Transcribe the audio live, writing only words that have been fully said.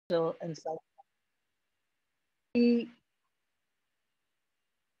and so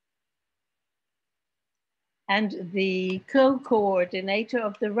and the co-coordinator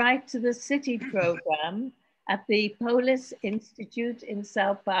of the Right to the City program at the Polis Institute in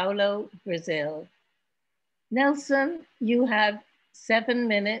Sao Paulo, Brazil. Nelson, you have 7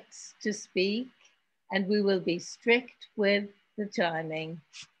 minutes to speak, and we will be strict with the timing.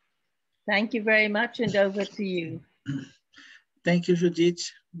 Thank you very much, and over to you. Thank you,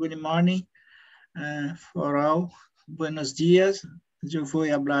 Judith. Good morning for all. Buenos dias. Eu vou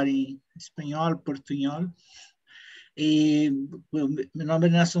falar em espanhol, portunhol. Meu nome é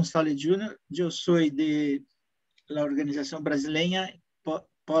Nelson Saule Jr., eu sou da organização brasileira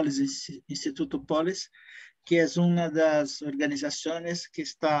Polis, Instituto Polis, que é uma das organizações que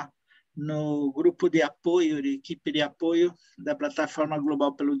está no grupo de apoio, equipe de apoio da Plataforma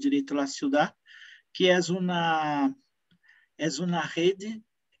Global pelo Direito à Cidade, que é uma rede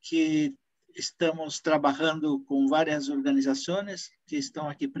que estamos trabalhando com várias organizações que estão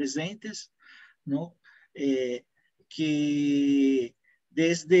aqui presentes, não? Que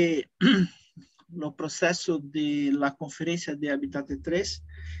desde o processo da Conferência de Habitat 3,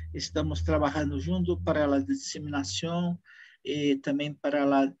 estamos trabalhando junto para a disseminação e também para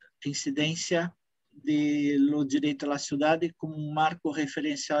a incidência do direito à cidade como um marco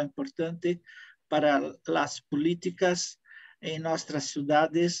referencial importante para as políticas em nossas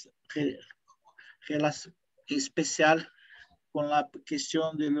cidades, em especial com a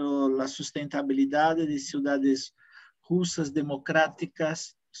questão da sustentabilidade de cidades justas,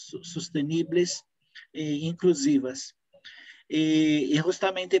 democráticas, sustentáveis e inclusivas. E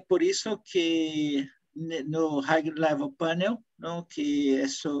justamente por isso que no High Level Panel, não, que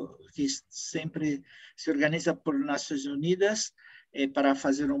sempre se organiza por Nações Unidas para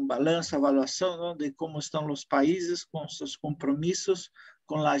fazer um balanço, avaliação, não, de como estão os países com seus compromissos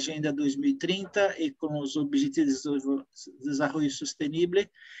com a Agenda 2030 e com os Objetivos de Desenvolvimento Sustentável,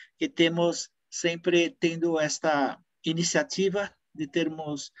 que temos sempre tendo esta iniciativa de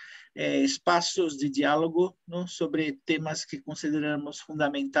termos espaços de diálogo, não, sobre temas que consideramos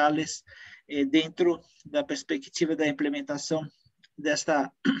fundamentais dentro da perspectiva da implementação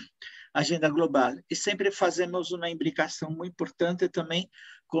desta agenda global. E sempre fazemos uma imbricação muito importante também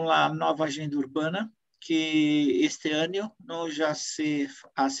com a nova agenda urbana, que este ano já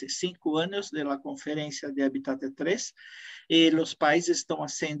há 5 anos da Conferência de Habitat 3, e os países estão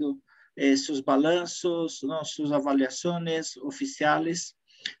fazendo seus balanços, suas avaliações oficiais,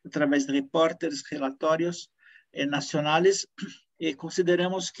 através de repórteres, relatórios nacionais, e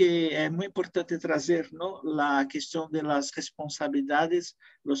consideramos que é muito importante trazer a questão das responsabilidades,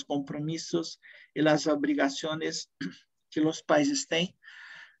 os compromissos e as obrigações que os países têm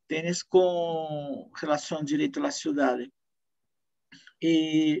com relação ao direito à cidade.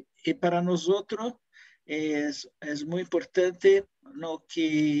 E para nós outros é muito importante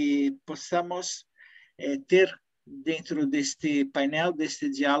que possamos ter dentro deste painel, deste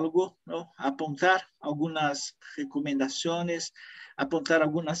diálogo, apontar algumas recomendações, apontar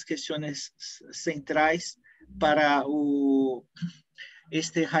algumas questões centrais para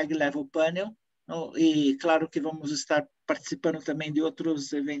este High Level Panel, e claro que vamos estar participando também de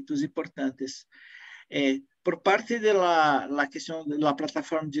outros eventos importantes. Por parte da questão da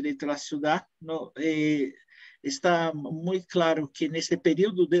plataforma de direito à cidade, está muito claro que neste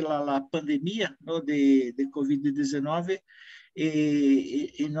período da pandemia de COVID-19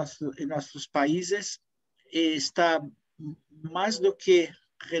 em nossos países está mais do que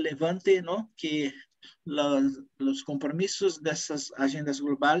relevante, que os compromissos dessas agendas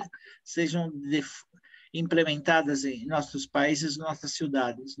globais sejam implementadas em nossos países, nossas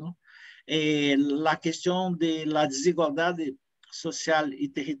cidades. A questão da desigualdade social e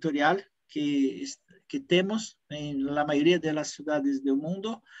territorial que temos na maioria das cidades do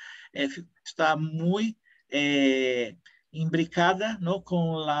mundo está muito imbricada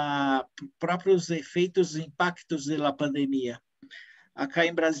com os próprios efeitos e impactos da pandemia. Acá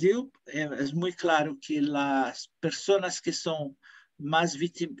em Brasil, é muito claro que as pessoas que são mais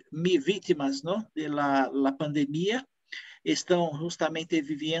vítimas da pandemia estão justamente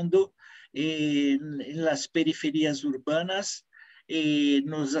vivendo nas periferias urbanas,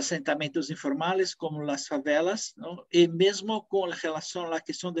 nos assentamentos informais, como as favelas, e mesmo com relação à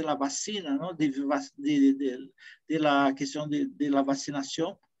questão da vacina, da questão da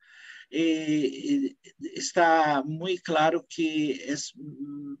vacinação, está muito claro que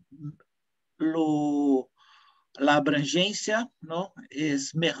a abrangência é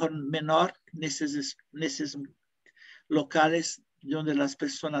menor nesses locais onde as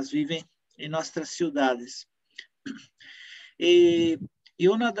pessoas vivem em nossas cidades. E E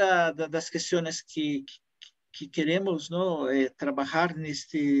uma das questões que queremos, não, trabalhar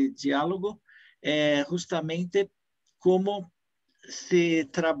neste diálogo é justamente como se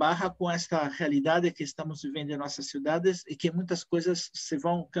trabalha com esta realidade que estamos vivendo em nossas cidades e que muitas coisas se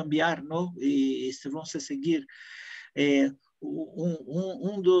vão cambiar, não? E se vão se seguir.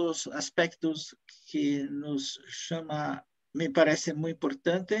 Dos aspectos que nos chama, me parece muito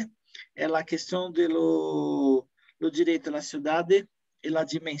importante, é a questão do direito à cidade e a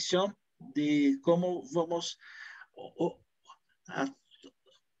dimensão de como vamos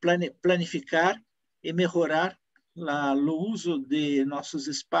planificar e melhorar o uso de nossos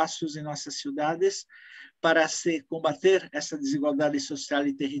espaços e nossas cidades para se combater essa desigualdade social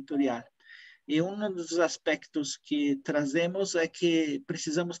e territorial. E um dos aspectos que trazemos é que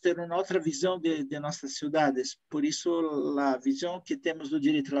precisamos ter uma outra visão de nossas cidades. Por isso, a visão que temos do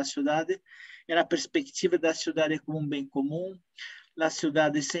direito à cidade é a perspectiva da cidade como um bem comum, a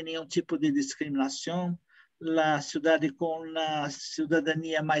cidade sem nenhum tipo de discriminação, a cidade com a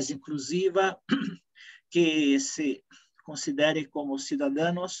cidadania mais inclusiva, que se considere como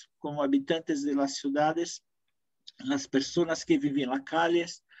cidadãos, como habitantes das cidades, as pessoas que vivem nas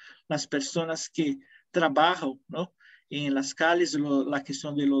calles, as pessoas que trabalham, não, em las calles, a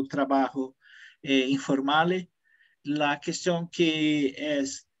questão do trabalho informal, a questão que é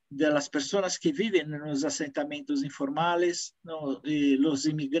das pessoas que vivem nos assentamentos informais, não, e os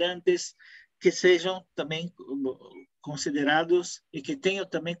imigrantes, que sejam também considerados e que tenham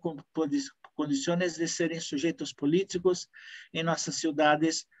também condições de serem sujeitos políticos em nossas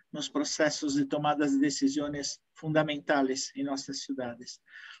cidades, nos processos de tomada de decisões fundamentais em nossas cidades.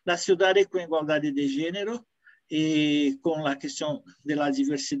 A cidade com igualdade de gênero e com a questão da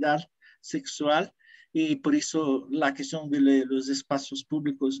diversidade sexual, e por isso a questão dos espaços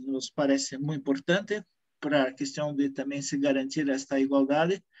públicos nos parece muito importante para a questão de também se garantir esta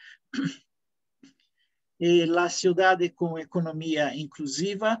igualdade. E a cidade com economia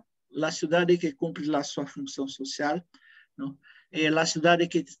inclusiva, a cidade que cumpre a sua função social, não? A cidade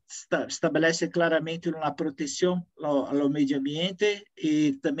que estabelece claramente uma proteção ao meio ambiente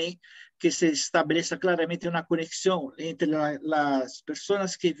e também que se estabeleça claramente uma conexão entre as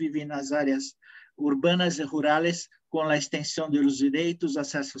pessoas que vivem nas áreas urbanas e rurais com a extensão dos direitos,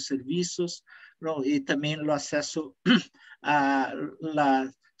 acesso a serviços, não? E também o acesso a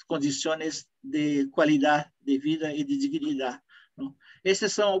condições de qualidade de vida e de dignidade. Não?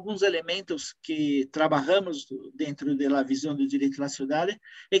 Esses são alguns elementos que trabalhamos dentro da visão do direito à cidade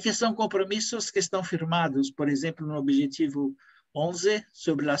e que são compromissos que estão firmados, por exemplo, no objetivo 11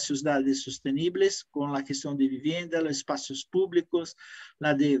 sobre as cidades sustentáveis, com a questão de vivenda, os espaços públicos,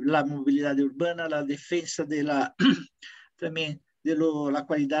 a mobilidade urbana, a defesa também da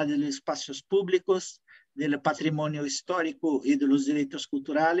qualidade dos espaços públicos, do patrimônio histórico e dos direitos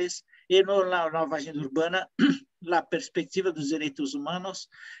culturais, e na nova agenda urbana, a perspectiva dos direitos humanos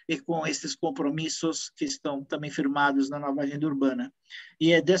e com esses compromissos que estão também firmados na nova agenda urbana.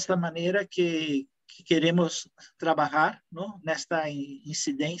 E é desta maneira que queremos trabalhar, não? Nesta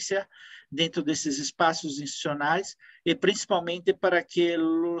incidência dentro desses espaços institucionais e principalmente para que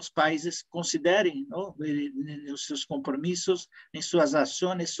os países considerem, não? Os seus compromissos, em suas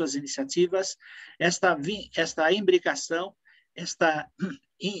ações, suas iniciativas, esta imbricação, esta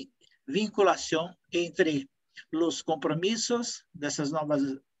vinculação entre os compromissos dessas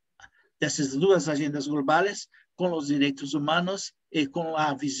duas agendas globais com os direitos humanos e com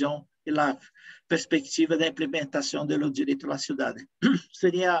a visão e a perspectiva da implementação do direito à cidade.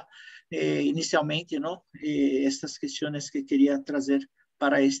 Seria inicialmente, não, estas questões que queria trazer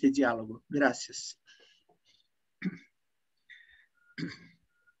para este diálogo. Graças.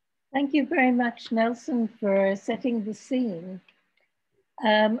 Thank you very much, Nelson, for setting the scene.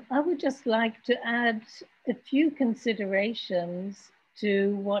 I would just like to add a few considerations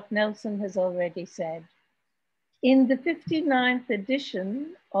to what Nelson has already said. In the 59th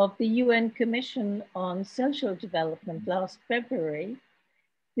edition of the UN Commission on Social Development last February,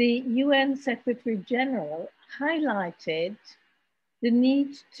 the UN Secretary General highlighted the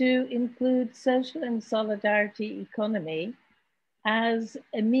need to include social and solidarity economy as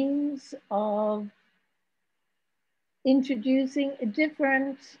a means of introducing a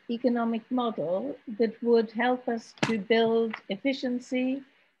different economic model that would help us to build efficiency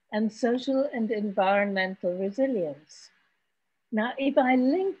and social and environmental resilience. Now, if I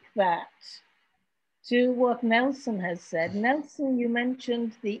link that to what Nelson has said, Nelson, you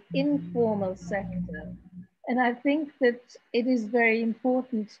mentioned the informal sector, and I think that it is very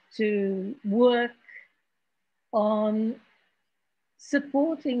important to work on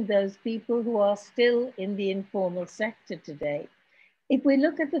supporting those people who are still in the informal sector today. If we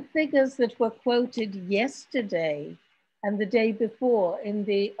look at the figures that were quoted yesterday and the day before in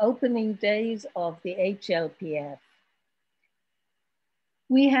the opening days of the HLPF,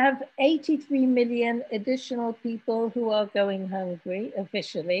 we have 83 million additional people who are going hungry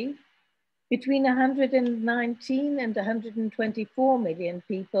officially, between 119 and 124 million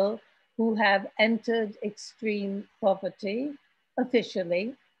people who have entered extreme poverty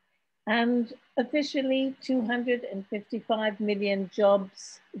officially, and officially 255 million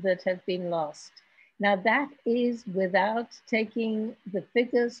jobs that have been lost. Now that is without taking the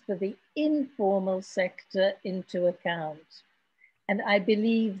figures for the informal sector into account. And I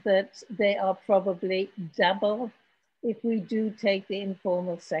believe that they are probably double if we do take the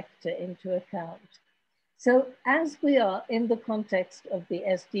informal sector into account. So as we are in the context of the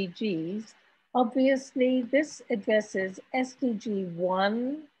SDGs, obviously this addresses SDG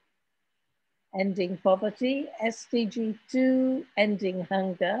 1, ending poverty, SDG 2, ending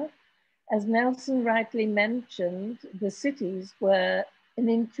hunger. As Nelson rightly mentioned, the cities where an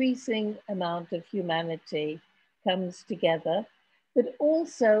increasing amount of humanity comes together, but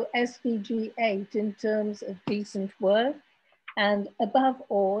also SDG 8 in terms of decent work, and above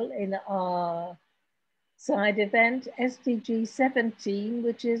all in our side event, SDG 17,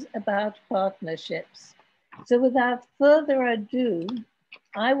 which is about partnerships. So without further ado,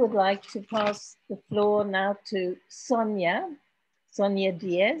 I would like to pass the floor now to Sonia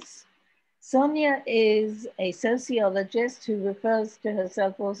Diaz. Sonia is a sociologist who refers to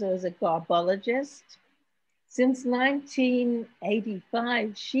herself also as a garbologist. Since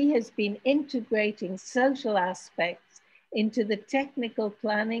 1985, she has been integrating social aspects into the technical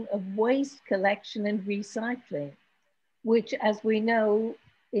planning of waste collection and recycling, which, as we know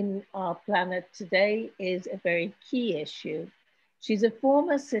in our planet today, is a very key issue. She's a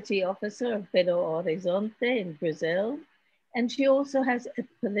former city officer of Belo Horizonte in Brazil, and she also has a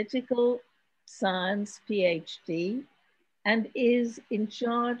political science PhD and is in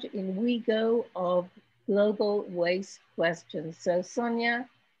charge in WIEGO of global waste questions. So Sonia,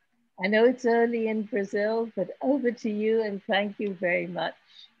 I know it's early in Brazil, but over to you and thank you very much.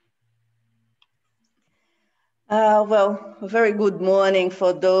 Well, a very good morning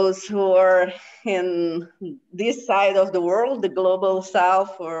for those who are in this side of the world, the global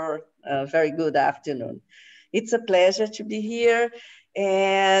south, or a very good afternoon. It's a pleasure to be here,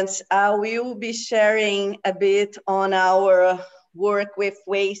 and I will be sharing a bit on our work with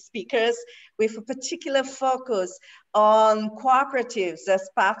waste speakers, with a particular focus on cooperatives as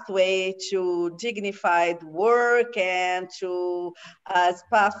pathway to dignified work and to as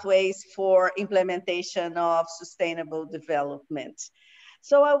pathways for implementation of sustainable development.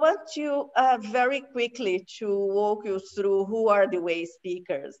 So I want you very quickly to walk you through who are the waste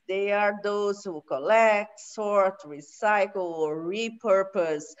speakers. They are those who collect, sort, recycle, or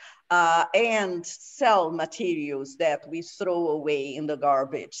repurpose and sell materials that we throw away in the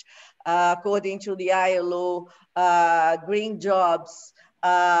garbage. According to the ILO Green Jobs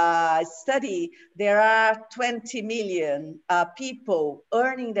study, there are 20 million people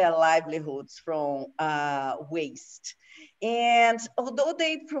earning their livelihoods from waste. And although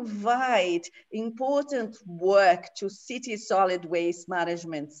they provide important work to city solid waste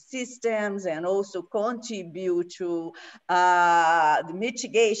management systems and also contribute to the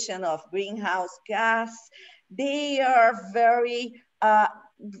mitigation of greenhouse gas, they are very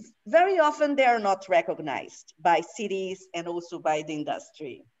often they are not recognized by cities and also by the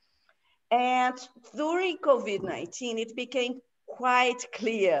industry. And during COVID-19, it became quite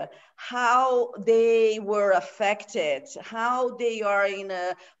clear how they were affected, how they are in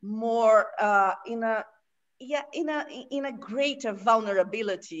a more, in a greater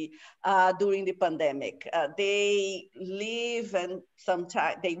vulnerability during the pandemic. They live and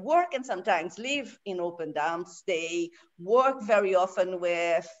sometimes they work and sometimes live in open dumps. They work very often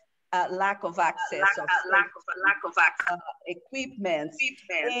with lack of access equipment.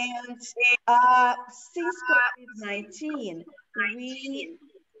 And since COVID-19, we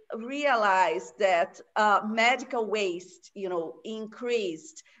realized that medical waste,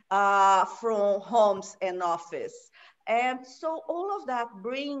 increased from homes and office. And so all of that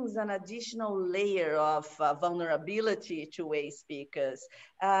brings an additional layer of vulnerability to waste speakers,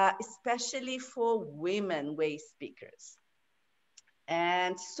 especially for women waste speakers.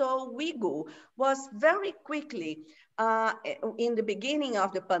 And so WIEGO was very quickly, in the beginning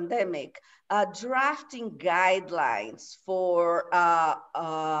of the pandemic, drafting guidelines for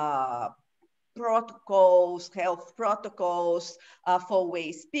protocols, health protocols for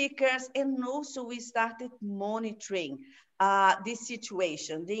waste speakers. And also we started monitoring this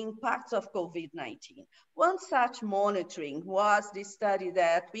situation, the impacts of COVID-19. One such monitoring was the study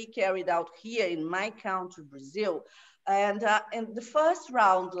that we carried out here in my country, Brazil. And in the first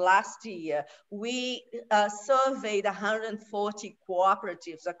round last year, we surveyed 140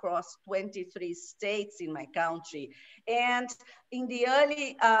 cooperatives across 23 states in my country. And in the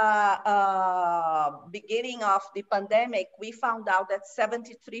early beginning of the pandemic, we found out that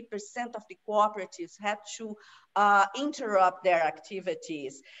 73% of the cooperatives had to interrupt their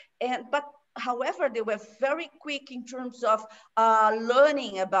activities. But however, they were very quick in terms of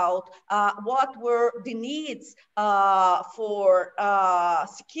learning about what were the needs for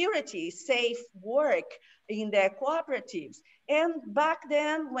security, safe work in their cooperatives. And back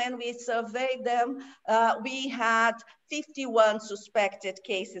then, when we surveyed them, we had 51 suspected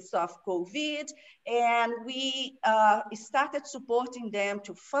cases of COVID, and we started supporting them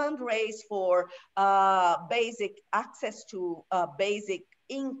to fundraise for basic access to basic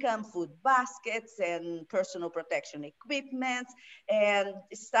income, food baskets, and personal protection equipment, and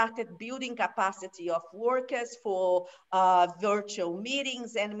started building capacity of workers for virtual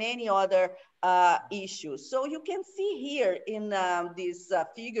meetings and many other issues. So you can see here in this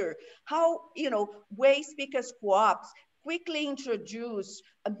figure how, WAY speakers co-ops quickly introduce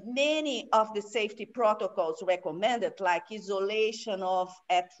many of the safety protocols recommended, like isolation of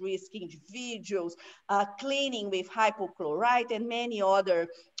at-risk individuals, cleaning with hypochlorite, and many other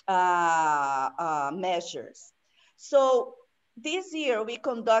measures. So this year we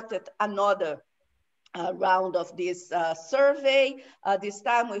conducted another round of this survey, this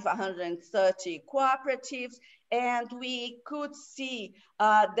time with 130 cooperatives, and we could see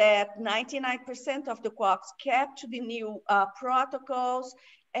that 99% of the co-ops kept the new protocols,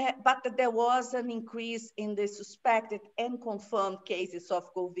 but there was an increase in the suspected and confirmed cases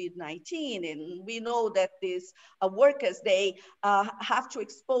of COVID-19. And we know that these workers, they have to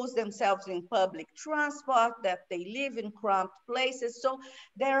expose themselves in public transport, that they live in cramped places. So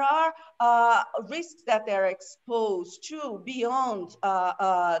there are risks that they're exposed to beyond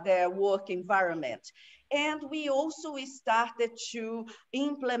their work environment. And we also started to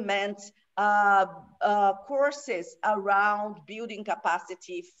implement courses around building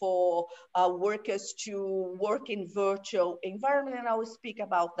capacity for workers to work in virtual environment, and I will speak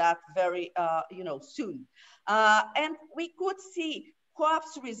about that very soon. And we could see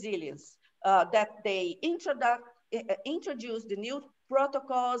co-ops resilience, that they introduced the new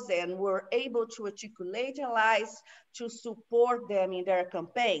protocols and were able to articulate allies to support them in their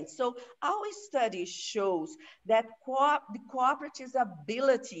campaigns. So our study shows that the cooperative's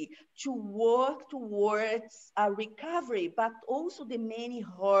ability to work towards a recovery, but also the many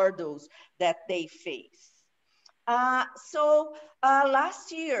hurdles that they face.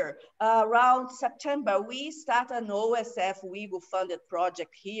 Last year, around September, we started an OSF WIEGO funded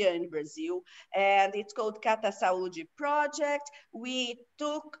project here in Brazil, and it's called Cata Saúde Project. We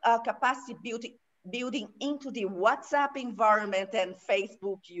took capacity building into the WhatsApp environment and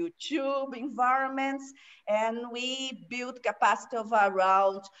Facebook, YouTube environments, and we built capacity of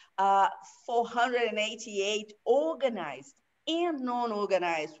around 488 organized and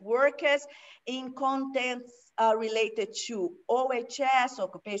non-organized workers in contents related to OHS,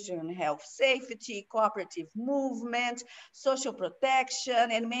 occupational and health safety, cooperative movement, social protection,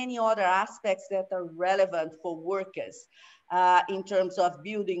 and many other aspects that are relevant for workers in terms of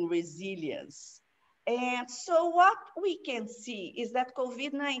building resilience. And so what we can see is that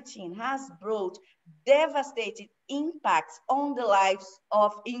COVID-19 has brought devastating impacts on the lives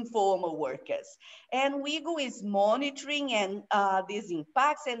of informal workers. And WIEGO is monitoring these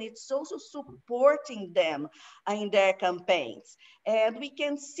impacts, and it's also supporting them in their campaigns. And we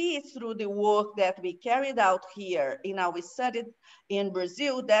can see through the work that we carried out here in our study in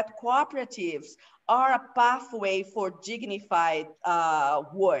Brazil that cooperatives are a pathway for dignified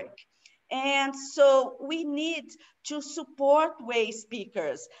work. And so we need to support waste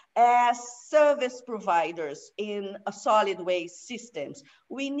speakers as service providers in solid waste systems.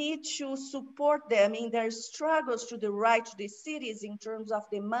 We need to support them in their struggles to the right to the cities in terms of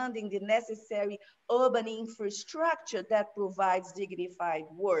demanding the necessary urban infrastructure that provides dignified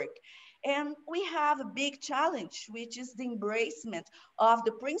work. And we have a big challenge, which is the embracement of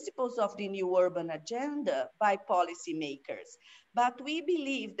the principles of the new urban agenda by policymakers. But we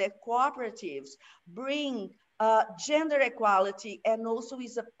believe that cooperatives bring gender equality and also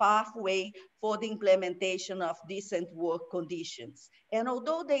is a pathway for the implementation of decent work conditions. And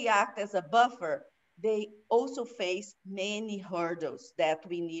although they act as a buffer, they also face many hurdles that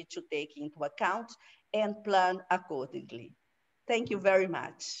we need to take into account and plan accordingly. Thank you very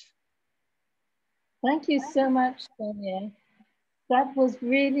much. Thank you so much, Sonia. That was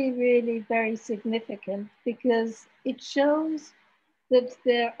really, really very significant because it shows that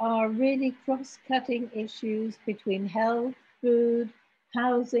there are really cross-cutting issues between health, food,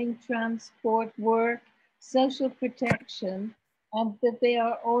 housing, transport, work, social protection, and that they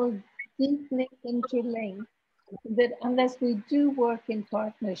are all deeply interlinked, that unless we do work in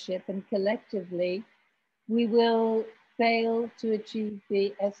partnership and collectively, we will fail to achieve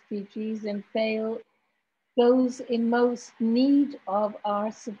the SDGs and fail those in most need of our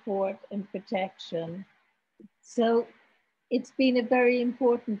support and protection. So it's been a very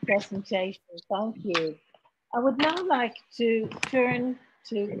important presentation. Thank you. I would now like to turn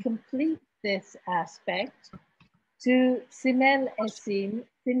to complete this aspect to Simel Esim.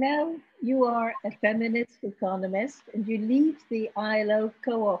 Simel, you are a feminist economist and you lead the ILO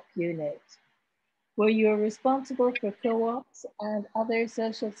co-op unit, where you're responsible for co-ops and other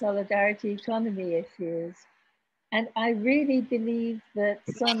social solidarity economy issues. And I really believe that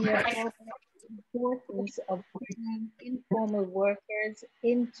Sonia brought the importance of bringing informal workers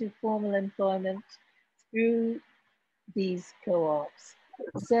into formal employment through these co-ops.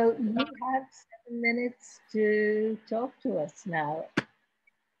 So you have 7 minutes to talk to us now.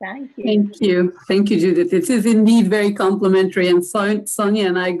 Thank you. Thank you. Thank you, Judith. It is indeed very complimentary, and Sonia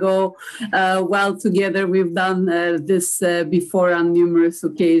and I go well together. We've done this before on numerous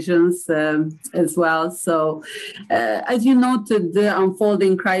occasions as well. So, as you noted, the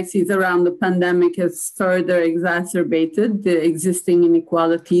unfolding crisis around the pandemic has further exacerbated the existing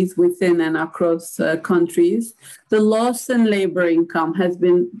inequalities within and across countries. The loss in labor income has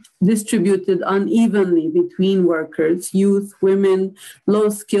been distributed unevenly between workers. Youth, women,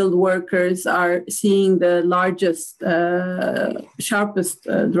 low-skilled workers are seeing the largest, sharpest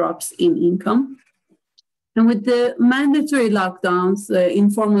drops in income. And with the mandatory lockdowns,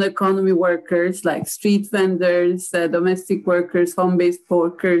 informal economy workers like street vendors, domestic workers, home-based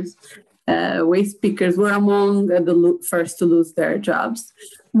workers, waste pickers were among the first to lose their jobs.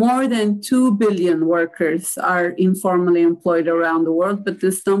 More than 2 billion workers are informally employed around the world, but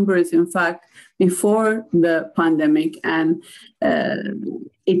this number is in fact before the pandemic, and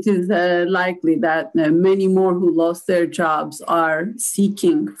it is likely that many more who lost their jobs are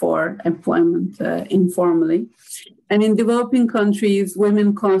seeking for employment informally. And in developing countries,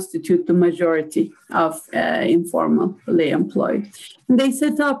 women constitute the majority of informally employed. And they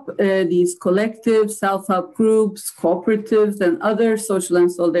set up these collectives, self-help groups, cooperatives, and other social and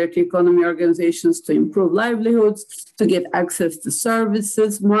solidarity economy organizations to improve livelihoods, to get access to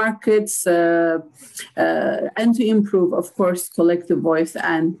services, markets, and to improve, of course, collective voice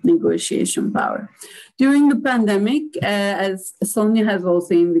and negotiation power. During the pandemic, as Sonia has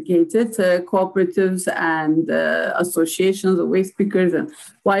also indicated, cooperatives and associations of waste pickers and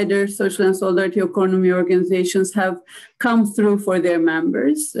wider social and solidarity economy organizations have come through for their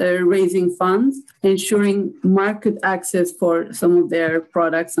members, raising funds, ensuring market access for some of their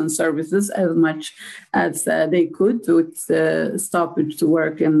products and services as much as they could, with stoppage to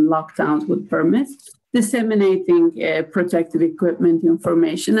work and lockdowns with permits, disseminating protective equipment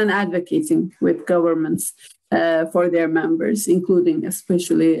information and advocating with governments for their members, including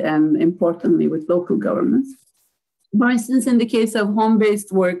especially and importantly with local governments. For instance, in the case of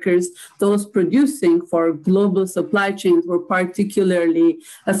home-based workers, those producing for global supply chains were particularly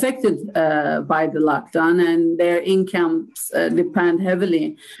affected by the lockdown, and their incomes depend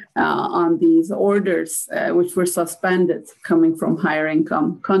heavily on these orders, which were suspended coming from higher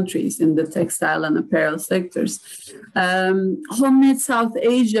income countries in the textile and apparel sectors. Homemade South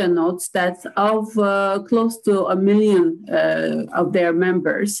Asia notes that of close to 1 million of their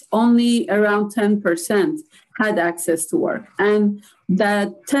members, only around 10% had access to work, and that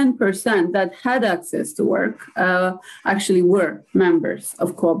 10% that had access to work actually were members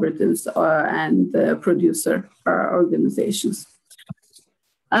of cooperatives and producer organizations.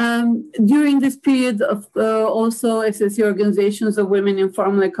 During this period of also SSE organizations of women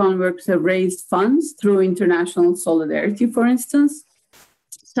informal economy workers have raised funds through international solidarity, for instance.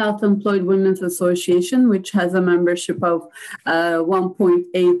 Self-Employed Women's Association, which has a membership of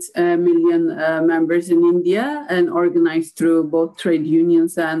 1.8 million members in India and organized through both trade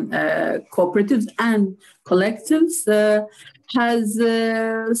unions and cooperatives and collectives, has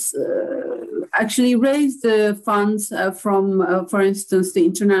actually raised funds from, for instance, the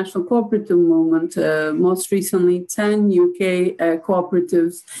international cooperative movement. Most recently, 10 UK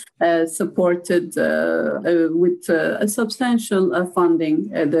cooperatives supported with a substantial funding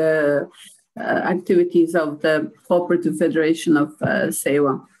the activities of the Cooperative Federation of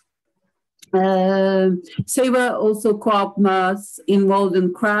SEWA. Seva also co-op involved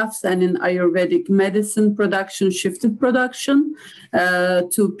in crafts and in Ayurvedic medicine production, shifted production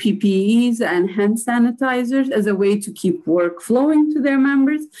to PPEs and hand sanitizers as a way to keep work flowing to their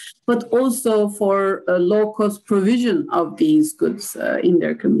members, but also for low-cost provision of these goods in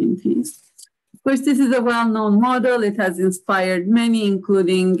their communities. Of course, this is a well-known model. It has inspired many,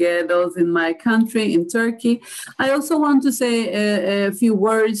 including those in my country, in Turkey. I also want to say a few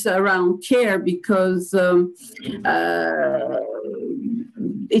words around care because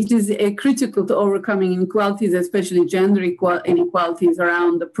it is critical to overcoming inequalities, especially gender inequalities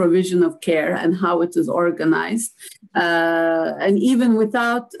around the provision of care and how it is organized. And even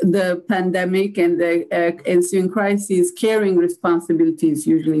without the pandemic and the ensuing crises, caring responsibilities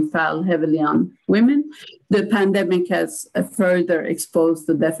usually fell heavily on women. The pandemic has further exposed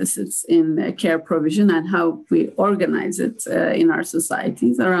the deficits in care provision and how we organize it in our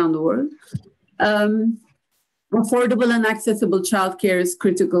societies around the world. Affordable and accessible childcare is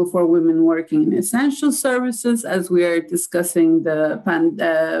critical for women working in essential services, as we are discussing the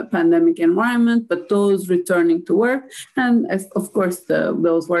pandemic environment, but those returning to work, and of course,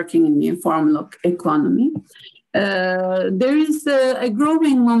 those working in the informal economy. There is a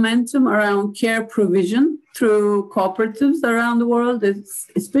growing momentum around care provision through cooperatives around the world,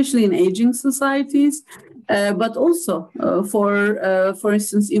 especially in aging societies. But also for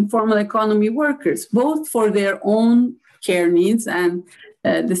instance, informal economy workers, both for their own care needs, and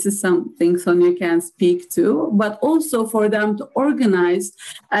this is something Sonia can speak to, but also for them to organize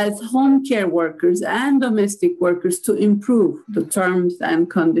as home care workers and domestic workers to improve the terms and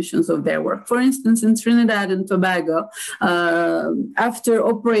conditions of their work. For instance, in Trinidad and Tobago, after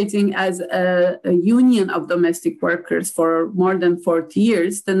operating as a union of domestic workers for more than 40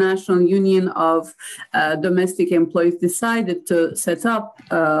 years, the National Union of Domestic Employees decided to set up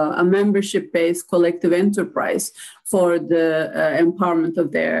a membership-based collective enterprise for the empowerment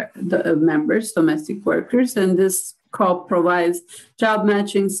of their members, domestic workers, and this co-op provides job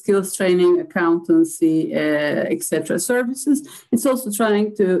matching, skills training, accountancy, etc. services. It's also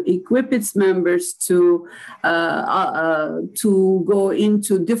trying to equip its members to go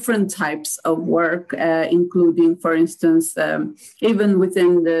into different types of work, including, for instance, even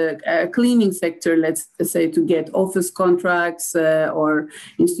within the cleaning sector, let's say, to get office contracts or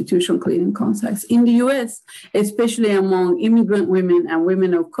institutional cleaning contracts. In the US, especially among immigrant women and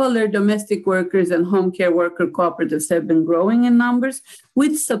women of color, domestic workers and home care worker cooperatives have been growing in numbers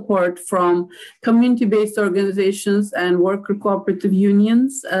with support from community-based organizations and worker cooperative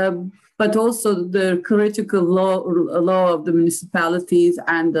unions, but also the critical law of the municipalities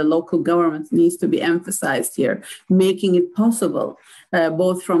and the local government needs to be emphasized here, making it possible,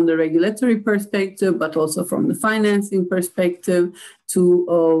 both from the regulatory perspective, but also from the financing perspective,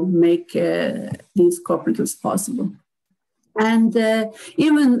 to make these cooperatives possible. And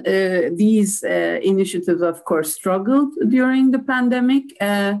even these initiatives, of course, struggled during the pandemic.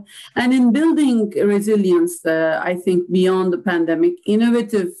 And in building resilience, I think beyond the pandemic,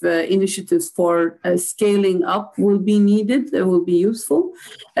 innovative initiatives for scaling up will be needed, will be useful.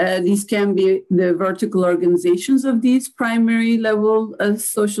 These can be the vertical organizations of these primary level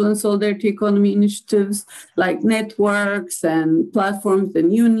social and solidarity economy initiatives, like networks and platforms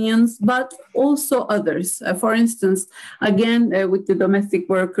and unions, but also others. For instance, again, with the domestic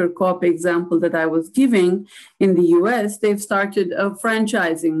worker co-op example that I was giving, in the US, they've started a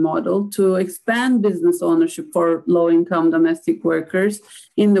franchising model to expand business ownership for low-income domestic workers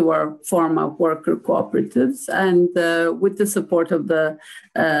in the form of worker cooperatives. And with the support of the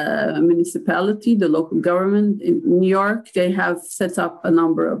municipality, the local government in New York, they have set up a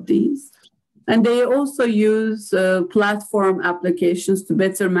number of these. And they also use platform applications to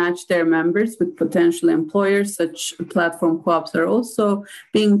better match their members with potential employers. Such platform co-ops are also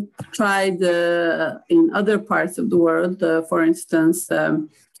being tried in other parts of the world, for instance,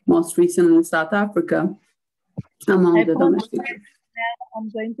 most recently in South Africa, among the domestic. I'm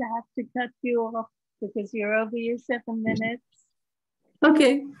going to have to cut you off because you're over your 7 minutes.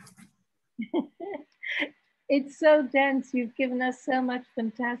 Okay. It's so dense. You've given us so much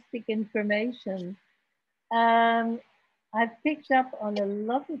fantastic information. I've picked up on a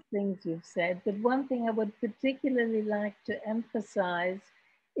lot of things you've said, but one thing I would particularly like to emphasize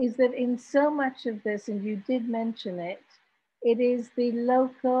is that in so much of this, and you did mention it, it is the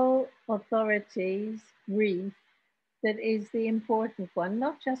local authorities' brief that is the important one,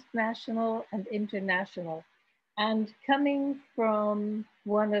 not just national and international. And coming from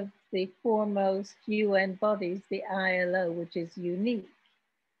one of the foremost UN bodies, the ILO, which is unique,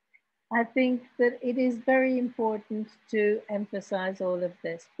 I think that it is very important to emphasize all of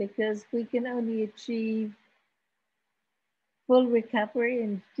this because we can only achieve full recovery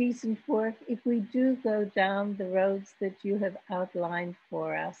and decent work if we do go down the roads that you have outlined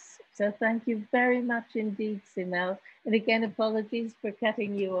for us. So thank you very much indeed, Simel. And again, apologies for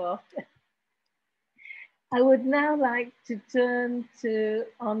cutting you off. I would now like to turn to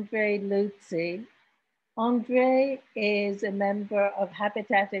André Luzzi. André is a member of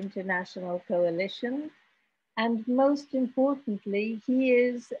Habitat International Coalition, and most importantly, he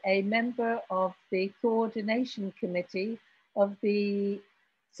is a member of the coordination committee of the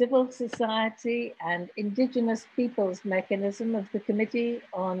Civil Society and Indigenous Peoples Mechanism of the Committee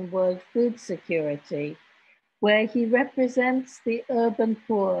on World Food Security, where he represents the urban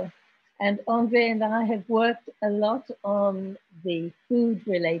poor. And André and I have worked a lot on the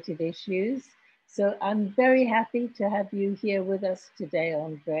food-related issues. So I'm very happy to have you here with us today,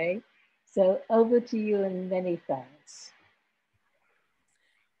 André. So over to you and many thanks.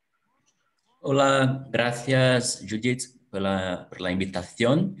 Hola, gracias Judith por la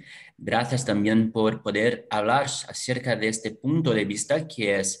invitación. Gracias también por poder hablar acerca de este punto de vista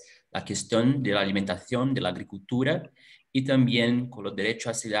que es la cuestión de la alimentación, de la agricultura y también con los derechos a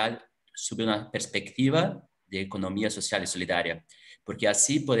la ciudad sobre una perspectiva de economía social y solidaria, porque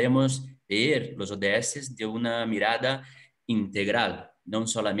así podemos ver los ODS de una mirada integral, no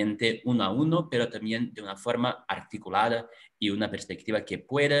solamente uno a uno, pero también de una forma articulada y una perspectiva que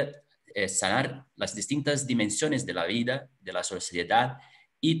pueda sanar las distintas dimensiones de la vida, de la sociedad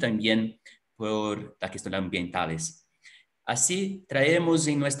y también por las cuestiones ambientales. Así, traemos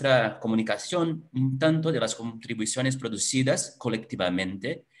en nuestra comunicación un tanto de las contribuciones producidas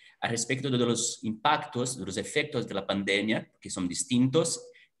colectivamente al respecto de los impactos, de los efectos de la pandemia, que son distintos,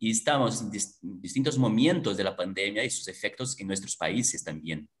 y estamos en distintos momentos de la pandemia y sus efectos en nuestros países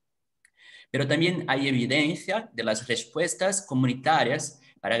también. Pero también hay evidencia de las respuestas comunitarias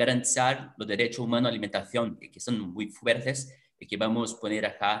para garantizar los derechos humanos a alimentación, que son muy fuertes y que vamos a poner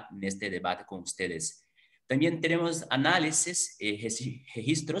acá en este debate con ustedes. También tenemos análisis y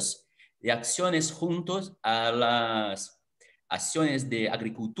registros de acciones juntos a las acciones de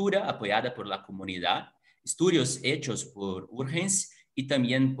agricultura apoyada por la comunidad, estudios hechos por Urbanise y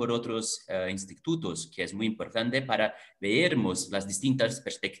también por otros institutos, que es muy importante para vermos las distintas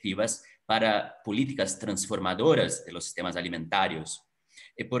perspectivas para políticas transformadoras de los sistemas alimentarios.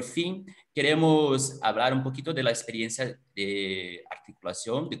 Y por fin, queremos hablar un poquito de la experiencia de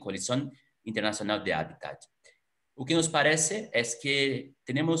articulación de Coalición Internacional de Hábitat. Lo que nos parece es que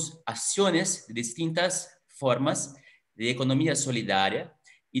tenemos acciones de distintas formas de economía solidaria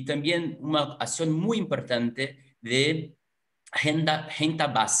y también una acción muy importante de renta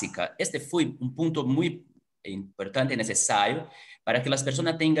básica. Este fue un punto muy importante y necesario para que las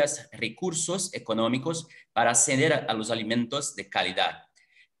personas tengan recursos económicos para acceder a los alimentos de calidad.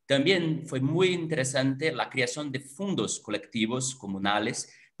 También fue muy interesante la creación de fondos colectivos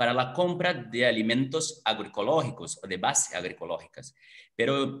comunales para la compra de alimentos agroecológicos o de base agroecológicas.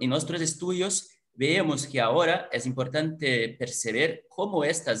 Pero en nuestros estudios vemos que ahora es importante perceber cómo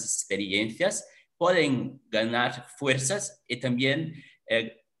estas experiencias pueden ganar fuerzas y también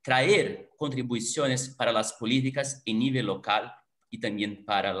traer contribuciones para las políticas en nivel local y también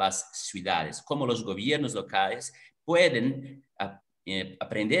para las ciudades, cómo los gobiernos locales pueden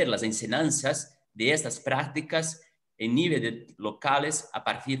aprender las enseñanzas de estas prácticas en niveles locales a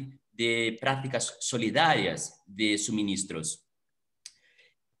partir de prácticas solidarias de suministros.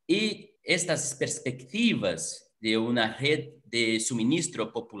 Y estas perspectivas de una red de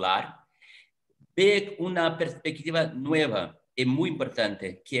suministro popular ve una perspectiva nueva y muy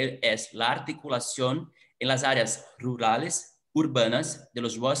importante, que es la articulación en las áreas rurales, urbanas, de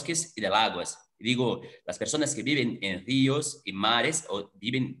los bosques y del agua. Digo, las personas que viven en ríos y mares o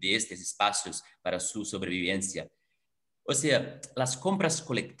viven de estos espacios para su sobrevivencia. O sea, las compras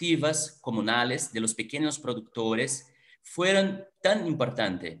colectivas comunales de los pequeños productores fueron tan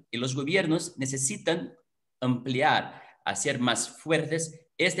importantes y los gobiernos necesitan ampliar, hacer más fuertes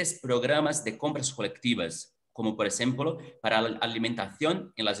estos programas de compras colectivas, como por ejemplo para la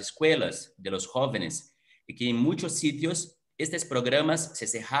alimentación en las escuelas de los jóvenes, y que en muchos sitios estos programas se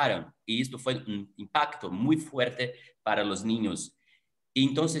cerraron y esto fue un impacto muy fuerte para los niños. Y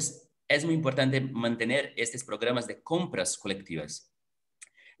entonces es muy importante mantener estos programas de compras colectivas.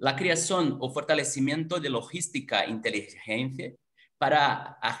 La creación o fortalecimiento de logística inteligente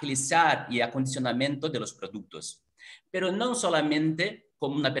para agilizar y acondicionamiento de los productos, pero no solamente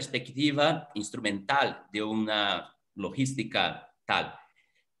como una perspectiva instrumental de una logística tal,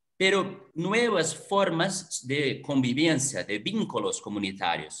 pero nuevas formas de convivencia, de vínculos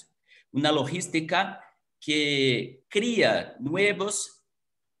comunitarios, una logística que crea nuevos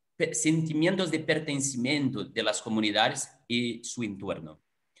sentimientos de pertencimiento de las comunidades y su entorno.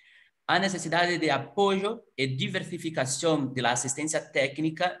 A necesidad de apoyo y diversificación de la asistencia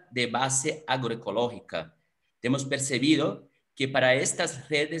técnica de base agroecológica. Hemos percibido que para estas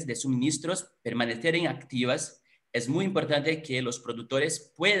redes de suministros permanecerem activas, es muy importante que los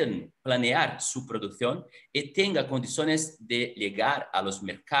productores puedan planear su producción y tengan condiciones de llegar a los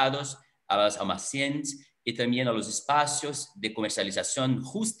mercados, a los almacenes y también a los espacios de comercialización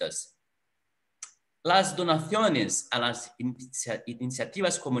justas. Las donaciones a las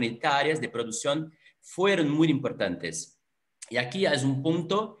iniciativas comunitarias de producción fueron muy importantes. Y aquí es un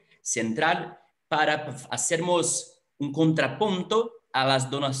punto central para hacernos un contrapunto a las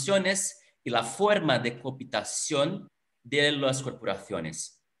donaciones y la forma de cooptación de las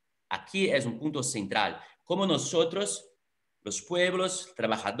corporaciones. Aquí es un punto central. Cómo nosotros, los pueblos,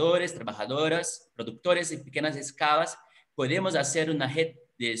 trabajadores, trabajadoras, productores en pequeñas escalas, podemos hacer una red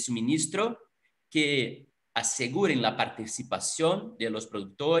de suministro que aseguren la participación de los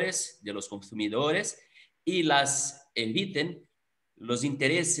productores, de los consumidores y las eviten los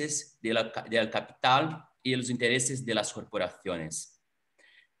intereses del capital y los intereses de las corporaciones.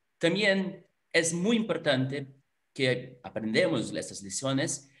 También es muy importante que aprendamos estas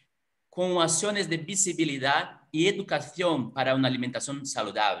lecciones con acciones de visibilidad y educación para una alimentación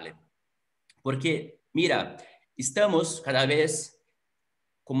saludable. Porque, mira, estamos cada vez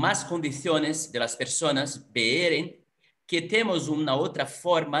con más condiciones de las personas ver que tenemos una otra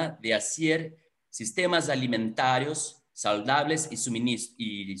forma de hacer sistemas alimentarios saludables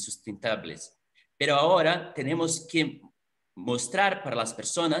y sustentables. Pero ahora tenemos que mostrar para las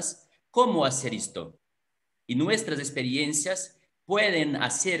personas cómo hacer esto. Y nuestras experiencias pueden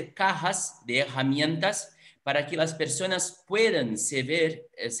hacer cajas de herramientas para que las personas puedan se ver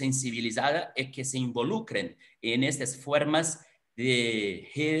sensibilizadas y que se involucren en estas formas de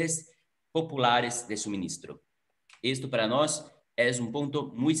redes populares de suministro. Esto para nós es un punto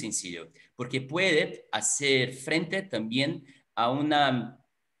muy sencillo, porque puede hacer frente también a una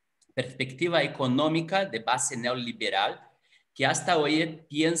perspectiva económica de base neoliberal que hasta hoy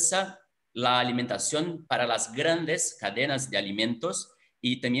piensa la alimentación para las grandes cadenas de alimentos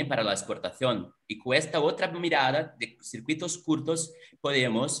y también para la exportación. Y con esta otra mirada de circuitos cortos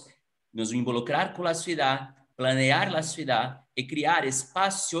podemos nos involucrar con la ciudad, planear la ciudad y crear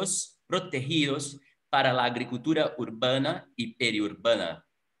espacios protegidos para la agricultura urbana y periurbana.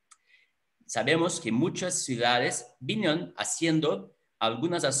 Sabemos que muchas ciudades vienen haciendo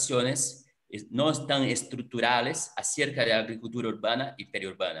algunas acciones no tan estructurales acerca de la agricultura urbana y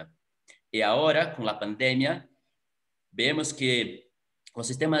periurbana. Y ahora, con la pandemia, vemos que los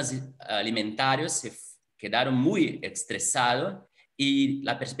sistemas alimentarios se quedaron muy estresados y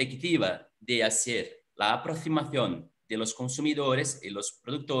la perspectiva de hacer la aproximación de los consumidores y los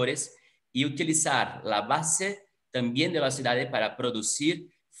productores y utilizar la base también de la ciudad para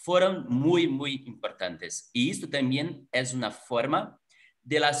producir fueron muy, muy importantes. Y esto también es una forma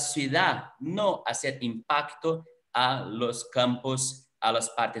de la ciudad no hacer impacto a los campos, a las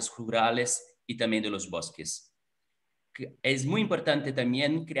partes rurales y también de los bosques. Es muy importante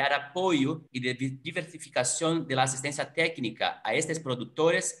también crear apoyo y diversificación de la asistencia técnica a estos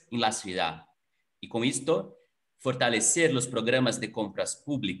productores en la ciudad. Y con esto, fortalecer los programas de compras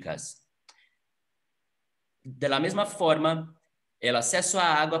públicas. De la misma forma, el acceso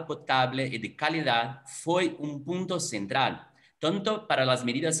a agua potable y de calidad fue un punto central, tanto para las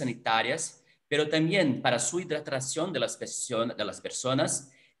medidas sanitarias, pero también para su hidratación de las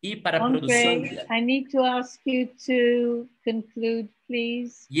personas y para André, producción. I need to ask you to conclude,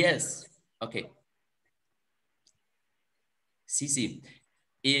 please. Yes, okay. Sí, sí.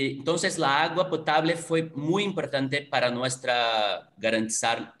 Y entonces la agua potable fue muy importante para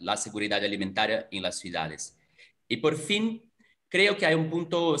garantizar la seguridad alimentaria en las ciudades. Y por fin, creo que hay un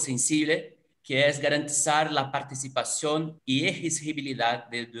punto sensible que es garantizar la participación y exigibilidad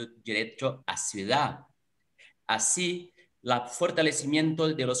del derecho a ciudad. Así, el fortalecimiento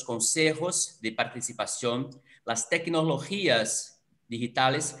de los consejos de participación, las tecnologías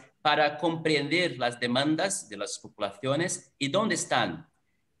digitales para comprender las demandas de las poblaciones y dónde están.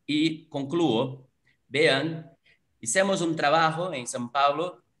 Y concluyo, vean, hicimos un trabajo en São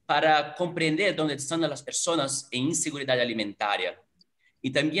Paulo para comprender dónde están las personas en inseguridad alimentaria. Y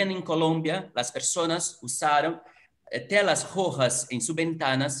también en Colombia, las personas usaron telas rojas en sus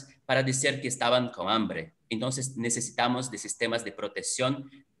ventanas para decir que estaban con hambre. Entonces necesitamos de sistemas de protección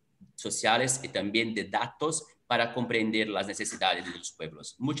sociales y también de datos para comprender las necesidades de los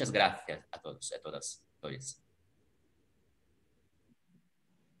pueblos. Muchas gracias a todos y a todas.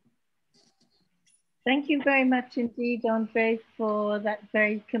 Thank you very much indeed, André, for that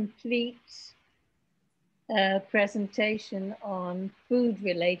very complete presentation on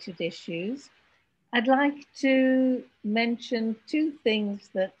food-related issues. I'd like to mention two things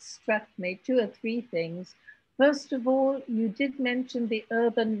that struck me, two or three things. First of all, you did mention the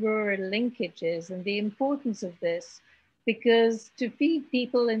urban-rural linkages and the importance of this, because to feed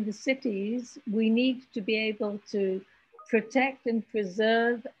people in the cities, we need to be able to protect and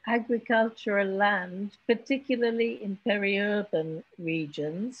preserve agricultural land, particularly in peri-urban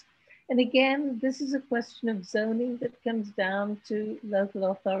regions. And again, this is a question of zoning that comes down to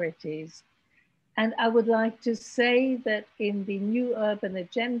local authorities. And I would like to say that in the new urban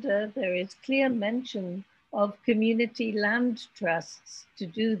agenda, there is clear mention of community land trusts to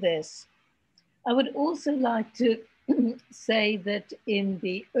do this. I would also like to say that in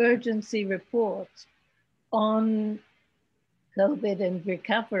the urgency report on COVID and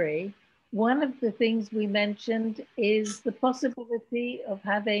recovery, one of the things we mentioned is the possibility of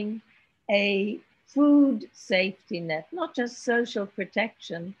having a food safety net, not just social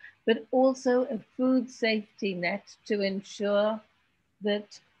protection, but also a food safety net to ensure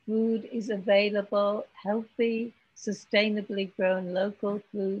that food is available, healthy, sustainably grown local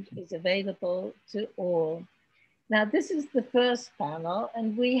food is available to all. Now, this is the first panel,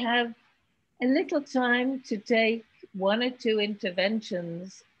 and we have a little time to take one or two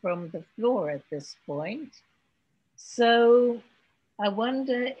interventions from the floor at this point. So I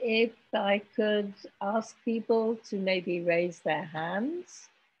wonder if I could ask people to maybe raise their hands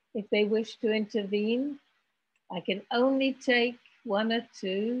if they wish to intervene. I can only take one or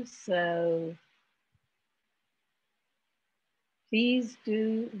two, so please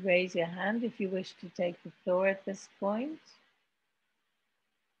do raise your hand if you wish to take the floor at this point.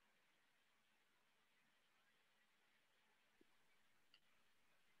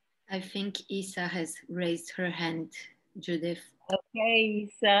 I think Isa has raised her hand, Judith. Okay,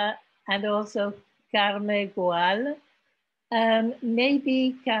 Isa, and also Carme Gual.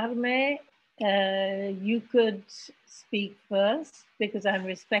 Maybe Carme, you could speak first because I'm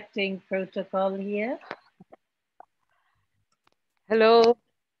respecting protocol here. Hello.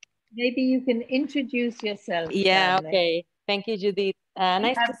 Maybe you can introduce yourself. Yeah, Carme. okay. Thank you, Judith.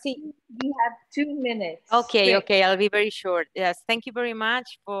 Nice to see you. You have 2 minutes. Okay, okay, I'll be very short. Yes, thank you very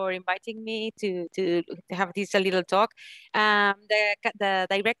much for inviting me to have this little talk. The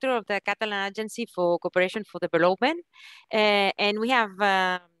director of the Catalan Agency for Cooperation for Development, and we have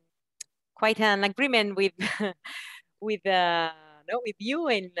quite an agreement with with you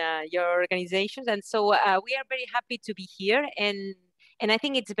and your organizations, and so we are very happy to be here, and I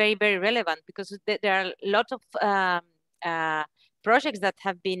think it's very, very relevant because there are a lot of projects that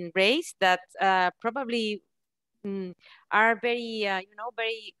have been raised that probably are very,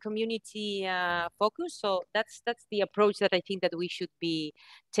 very community focused. So that's the approach that I think that we should be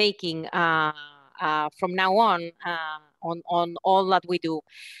taking from now on all that we do.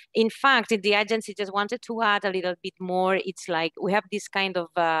 In fact, in the agency, just wanted to add a little bit more. It's like we have this kind of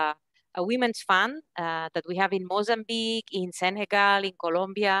a women's fund that we have in Mozambique, in Senegal, in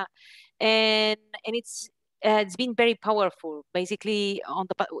Colombia, and it's been very powerful. Basically,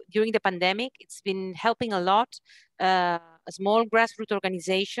 during the pandemic, it's been helping a lot small grassroots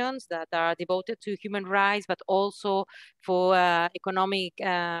organizations that are devoted to human rights, but also for economic,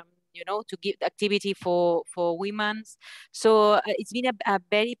 to give activity for women. So it's been a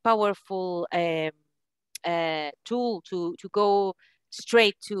very powerful tool to go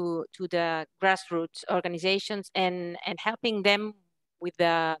straight to the grassroots organizations and helping them with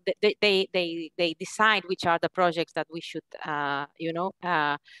they decide which are the projects that we should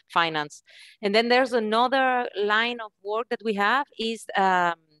finance. And then there's another line of work that we have is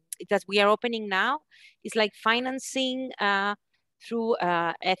that we are opening now. It's like financing through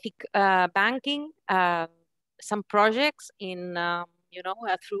ethic banking some projects in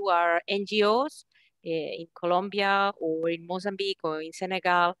through our NGOs in Colombia or in Mozambique or in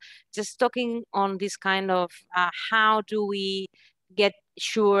Senegal, just talking on this kind of how do we get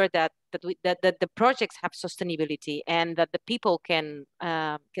sure that the projects have sustainability and that the people can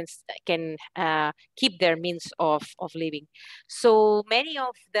keep their means of living. So many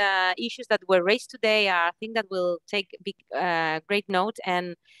of the issues that were raised today are things that will take big great note,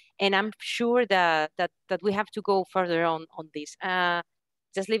 and I'm sure that we have to go further on this.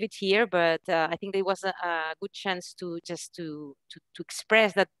 Just leave it here, but I think there was a good chance to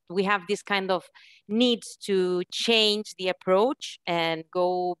express that we have this kind of need to change the approach and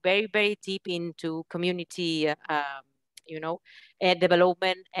go very, very deep into community,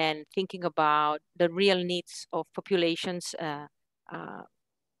 development and thinking about the real needs of populations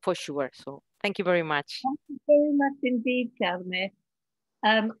for sure. So Thank you very much. Thank you very much indeed, Carmen.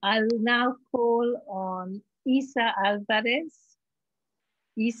 I'll now call on Isa Alvarez.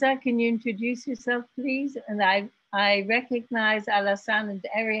 Isa, can you introduce yourself, please? And I recognize Alassane and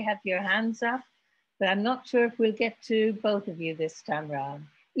Eri have your hands up, but I'm not sure if we'll get to both of you this time around.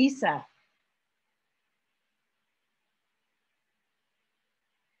 Isa.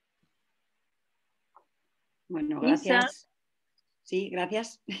 Bueno, gracias. Isa. Sí,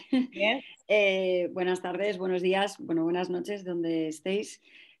 gracias. Yes. Buenas tardes, buenos días, bueno, buenas noches, donde estéis.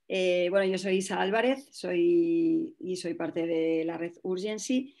 Bueno, yo soy Isa Álvarez, soy parte de la red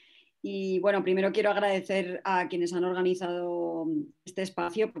Urgenci. Y bueno, primero quiero agradecer a quienes han organizado este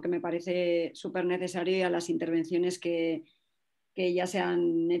espacio porque me parece súper necesario y a las intervenciones que ya se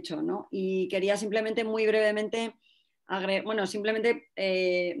han hecho, ¿no? Y quería simplemente muy brevemente,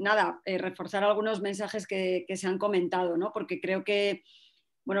 reforzar algunos mensajes que se han comentado, ¿no? Porque creo que,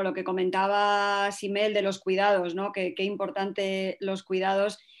 bueno, lo que comentaba Simel de los cuidados, ¿no? Qué importante los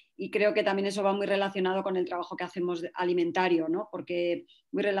cuidados, y creo que también eso va muy relacionado con el trabajo que hacemos alimentario, ¿no? Porque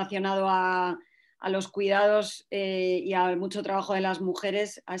muy relacionado a los cuidados y a mucho trabajo de las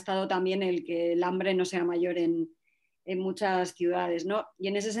mujeres ha estado también el que el hambre no sea mayor en muchas ciudades, ¿no? Y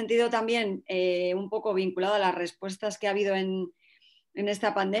en ese sentido también, un poco vinculado a las respuestas que ha habido en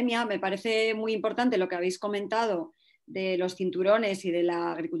esta pandemia, me parece muy importante lo que habéis comentado de los cinturones y de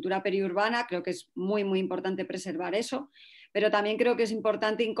la agricultura periurbana. Creo que es muy, muy importante preservar eso, pero también creo que es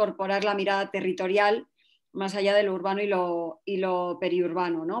importante incorporar la mirada territorial más allá de lo urbano y lo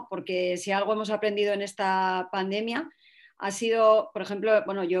periurbano, ¿no? Porque si algo hemos aprendido en esta pandemia ha sido, por ejemplo,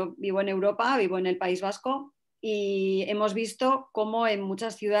 bueno, yo vivo en Europa, vivo en el País Vasco, y hemos visto cómo en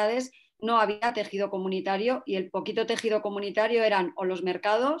muchas ciudades no había tejido comunitario, y el poquito tejido comunitario eran o los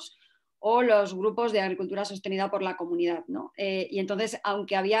mercados o los grupos de agricultura sostenida por la comunidad, ¿no? Y entonces,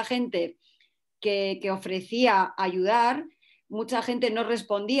 aunque había gente que ofrecía ayudar, mucha gente no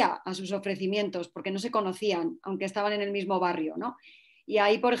respondía a sus ofrecimientos porque no se conocían, aunque estaban en el mismo barrio, ¿no? Y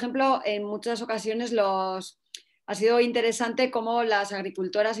ahí, por ejemplo, en muchas ocasiones ha sido interesante cómo las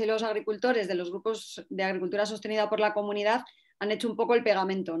agricultoras y los agricultores de los grupos de agricultura sostenida por la comunidad han hecho un poco el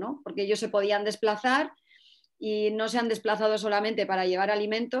pegamento, ¿no? Porque ellos se podían desplazar y no se han desplazado solamente para llevar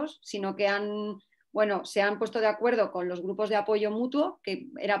alimentos, sino que se han puesto de acuerdo con los grupos de apoyo mutuo, que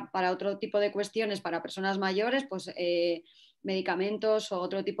era para otro tipo de cuestiones, para personas mayores, pues medicamentos o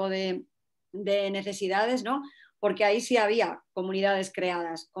otro tipo de necesidades, ¿no? Porque ahí sí había comunidades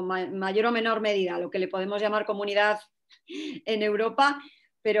creadas, con mayor o menor medida, lo que le podemos llamar comunidad en Europa,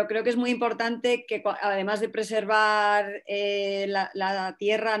 pero creo que es muy importante que, además de preservar la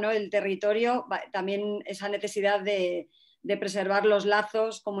tierra, ¿no? El territorio, también esa necesidad de preservar los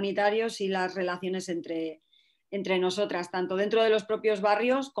lazos comunitarios y las relaciones entre nosotras, tanto dentro de los propios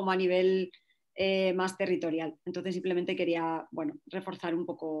barrios como a nivel más territorial. Entonces simplemente quería, bueno, reforzar un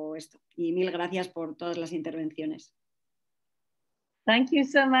poco esto. Y mil gracias por todas las intervenciones. Thank you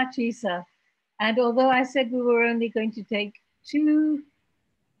so much, Isa. And although I said we were only going to take 2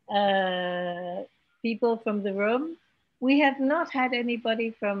 people from the room, we have not had anybody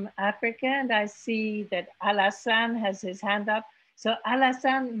from Africa, and I see that Alassane has his hand up. So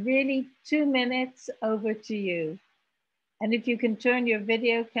Alassane, really 2 minutes, over to you. And if you can turn your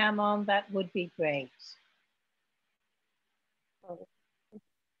video cam on, that would be great.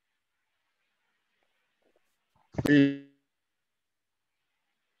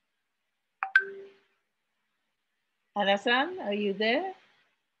 Alassane, are you there?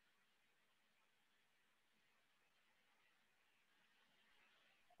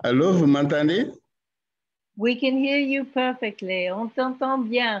 Allô, vous m'entendez? We can hear you perfectly. On t'entend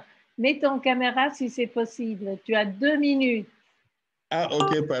bien. Mets ton caméra si c'est possible. Tu as 2 minutes. Ah,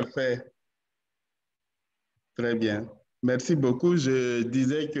 ok, parfait. Très bien. Merci beaucoup. Je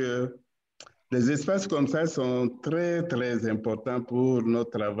disais que les espaces comme ça sont très, très importants pour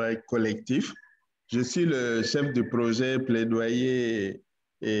notre travail collectif. Je suis le chef du projet plaidoyer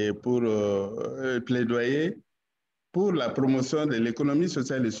pour la promotion de l'économie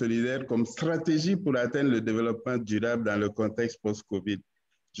sociale et solidaire comme stratégie pour atteindre le développement durable dans le contexte post-Covid.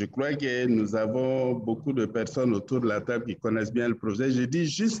 Je crois que nous avons beaucoup de personnes autour de la table qui connaissent bien le projet. Je dis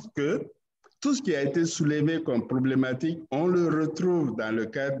juste que tout ce qui a été soulevé comme problématique, on le retrouve dans le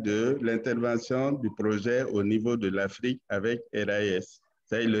cadre de l'intervention du projet au niveau de l'Afrique avec RIPESS,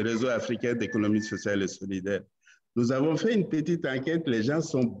 c'est le Réseau africain d'économie sociale et solidaire. Nous avons fait une petite enquête, les gens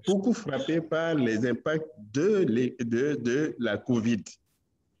sont beaucoup frappés par les impacts de la COVID.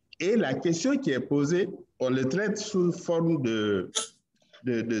 Et la question qui est posée, on le traite sous forme de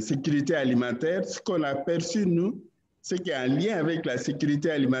sécurité alimentaire. Ce qu'on a perçu, nous, ce qui est en lien avec la sécurité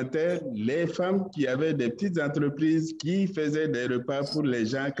alimentaire, les femmes qui avaient des petites entreprises qui faisaient des repas pour les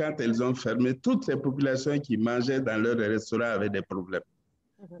gens quand elles ont fermé, toutes ces populations qui mangeaient dans leurs restaurants avaient des problèmes.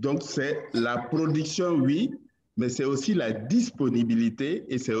 Donc, c'est la production, oui, mais c'est aussi la disponibilité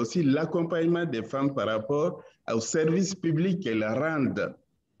et c'est aussi l'accompagnement des femmes par rapport aux services publics qu'elles rendent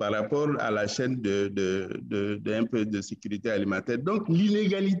par rapport à la chaîne un peu de sécurité alimentaire. Donc,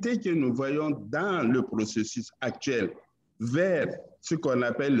 l'inégalité que nous voyons dans le processus actuel vers ce qu'on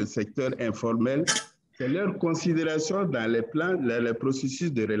appelle le secteur informel, c'est leur considération dans les plans, les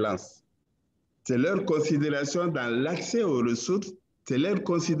processus de relance. C'est leur considération dans l'accès aux ressources, c'est leur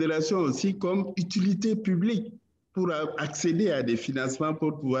considération aussi comme utilité publique pour accéder à des financements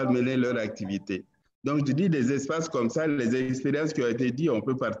pour pouvoir mener leur activité. Donc, je dis des espaces comme ça, les expériences qui ont été dites, on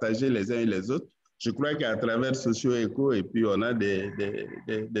peut partager les uns et les autres. Je crois qu'à travers Socio-Éco, et puis on a des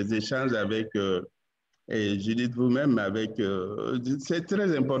échanges avec, et Judith vous-même, c'est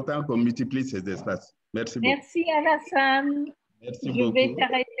très important qu'on multiplie ces espaces. Merci beaucoup. Merci Alassane. Merci Je vais beaucoup.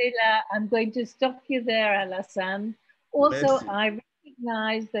 t'arrêter là. I'm going to stop you there, Alassane. Also, Merci. I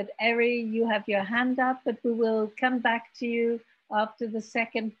recognize that Eri, you have your hand up, but we will come back to you after the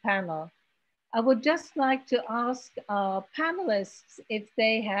second panel. I would just like to ask our panelists if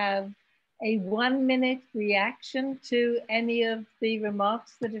they have a 1-minute reaction to any of the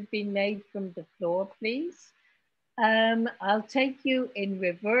remarks that have been made from the floor, please. I'll take you in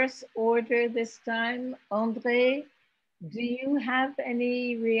reverse order this time. André, do you have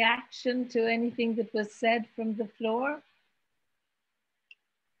any reaction to anything that was said from the floor?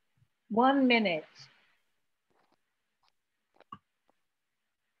 1 minute.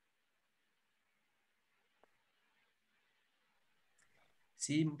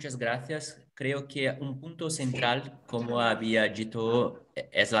 Sí, muchas gracias. Creo que un punto central, como había dicho,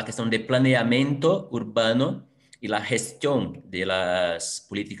 es la cuestión de planeamiento urbano y la gestión de las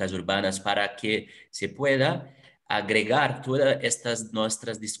políticas urbanas para que se pueda agregar todas estas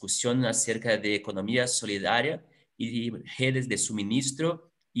nuestras discusiones acerca de economía solidaria y redes de suministro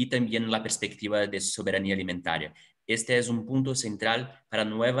y también la perspectiva de soberanía alimentaria. Este es un punto central para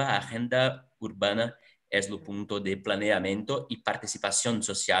la nueva agenda urbana, es el punto de planeamiento y participación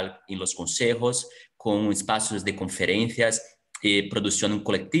social en los consejos, con espacios de conferencias y producción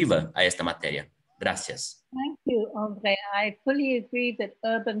colectiva a esta materia. Gracias. Thank you, André. I fully agree that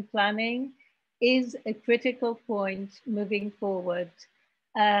urban planning is a critical point moving forward.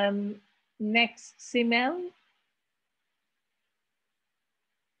 Next, Simel.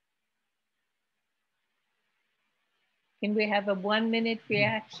 Can we have a 1-minute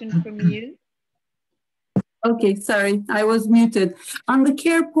reaction from you? Okay, sorry, I was muted. On the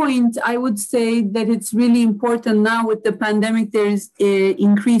care point, I would say that it's really important now with the pandemic, there is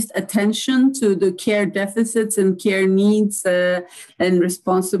increased attention to the care deficits and care needs and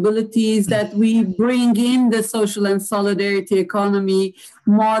responsibilities, that we bring in the social and solidarity economy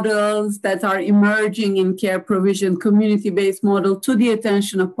models that are emerging in care provision, community-based model, to the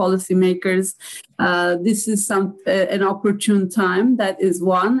attention of policymakers. This is an opportune time, that is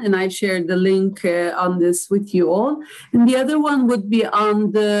one, and I shared the link on this with you all. And the other one would be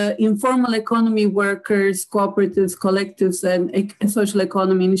on the informal economy workers, cooperatives, collectives, and social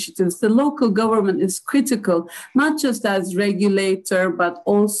economy initiatives. The local government is critical, not just as regulator, but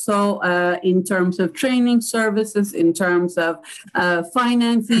also in terms of training services, in terms of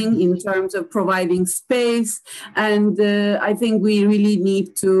financing, in terms of providing space. And I think we really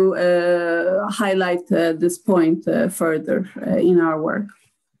need to highlight this point further in our work.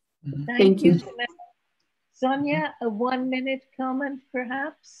 Thank you. Sonia, a 1-minute comment,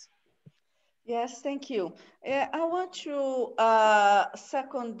 perhaps? Yes, thank you. I want to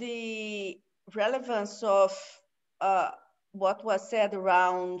second the relevance of what was said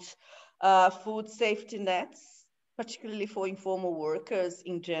around food safety nets, particularly for informal workers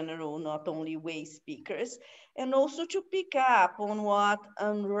in general, not only waste speakers, and also to pick up on what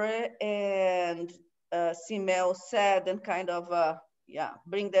André and Simel said and kind of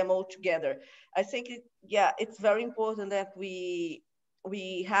bring them all together. I think it's very important that we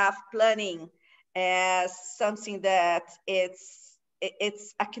have planning as something that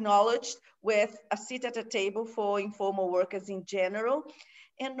it's acknowledged with a seat at a table for informal workers in general,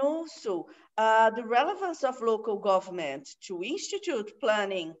 and also the relevance of local government to institute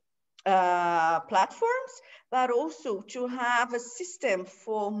planning platforms, but also to have a system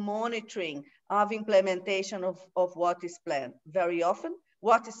for monitoring of implementation of what is planned. Very often,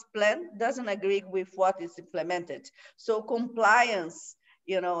 what is planned doesn't agree with what is implemented. So compliance,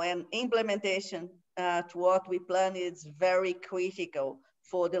 and implementation to what we plan is very critical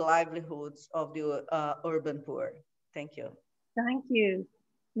for the livelihoods of the urban poor. Thank you. Thank you.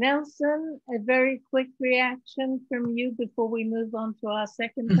 Nelson, a very quick reaction from you before we move on to our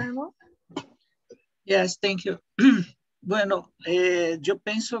second panel. Yes, thank you. Bueno, yo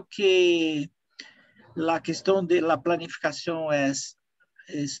pienso que la cuestión de la planificación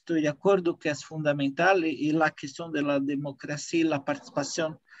estoy de acuerdo que es fundamental, y la cuestión de la democracia y la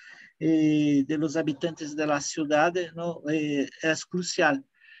participación de los habitantes de las ciudades, ¿no? Es crucial.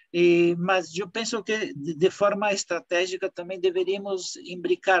 Mas eu penso que, de forma estratégica, também deveríamos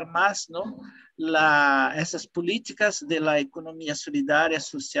imbricar mais, não, essas políticas da economia solidária,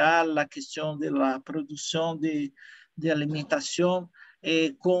 social, a questão da produção de alimentação,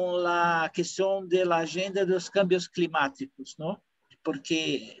 com a questão da agenda dos cambios climáticos, não?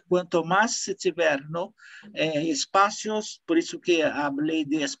 Porque quanto mais se tiver, não, espaços, por isso que falei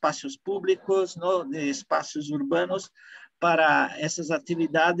de espaços públicos, não, de espaços urbanos, para essas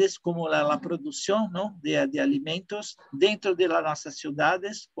atividades como a produção, não, de alimentos dentro de nossas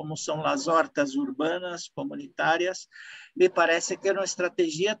cidades, como são as hortas urbanas, comunitárias. Me parece que é uma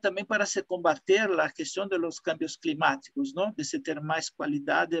estratégia também para se combater a questão dos cambios climáticos, não, de se ter mais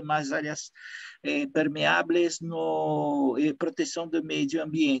qualidade, mais áreas permeáveis, proteção do meio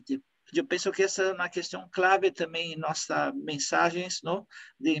ambiente. Eu penso que essa é uma questão clave também em nossas mensagens, não,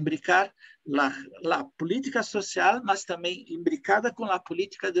 de imbricar a política social, mas também imbricada com a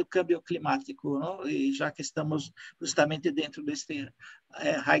política do câmbio climático, não? E já que estamos justamente dentro deste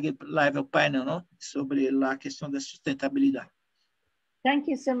high level panel, não, sobre a questão da sustentabilidade.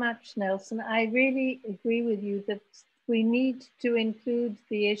 Thank you so much, Nelson. I really agree with you that we need to include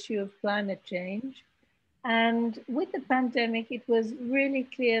the issue of climate change. And with the pandemic, it was really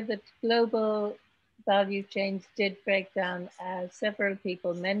clear that global value chains did break down, as several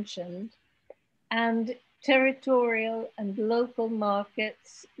people mentioned, and territorial and local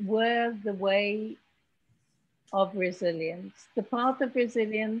markets were the way of resilience. The path of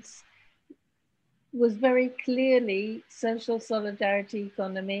resilience was very clearly social solidarity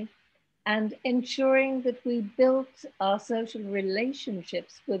economy and ensuring that we built our social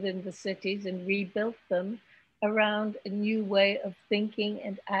relationships within the cities and rebuilt them around a new way of thinking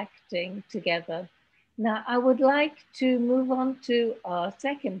and acting together. Now, I would like to move on to our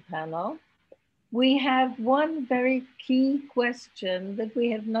second panel. We have one very key question that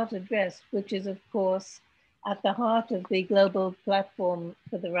we have not addressed, which is, of course, at the heart of the global platform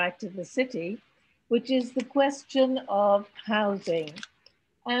for the right to the city, which is the question of housing.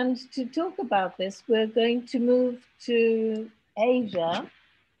 And to talk about this, we're going to move to Asia,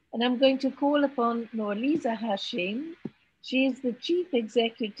 and I'm going to call upon Norliza Hashim. She is the Chief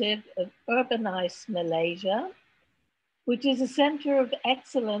Executive of Urbanise Malaysia, which is a center of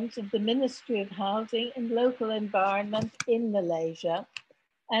excellence of the Ministry of Housing and Local Environment in Malaysia.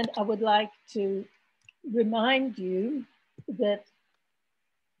 And I would like to remind you that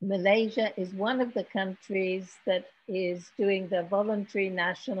Malaysia is one of the countries that is doing the voluntary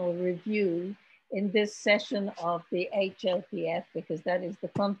national review in this session of the HLPF, because that is the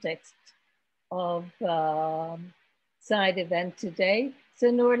context of side event today.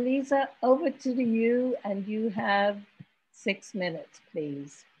 So Norliza, over to you, and you have 6 minutes,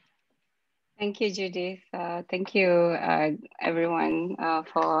 please. Thank you, Judith. Thank you, everyone,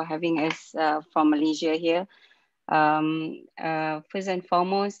 for having us from Malaysia here. First and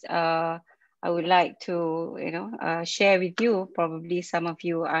foremost, I would like to, share with you, probably some of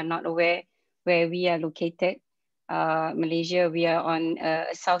you are not aware where we are located. Malaysia, we are on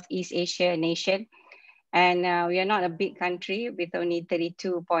a Southeast Asia nation, and we are not a big country with only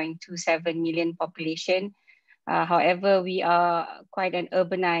 32.27 million population. However, we are quite an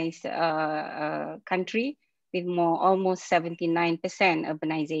urbanized country with almost 79%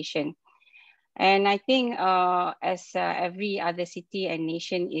 urbanization. And I think as every other city and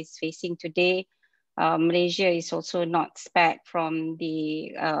nation is facing today, Malaysia is also not spared from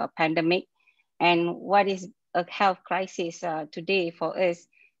the pandemic. And what is a health crisis today for us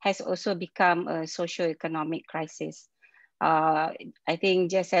has also become a socio-economic crisis. I think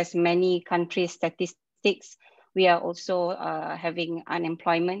just as many countries' statistics, we are also having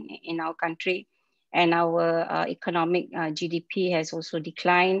unemployment in our country, and our economic GDP has also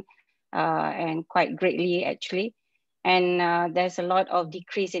declined and quite greatly actually. And there's a lot of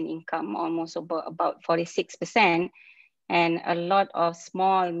decrease in income, almost about 46%. And a lot of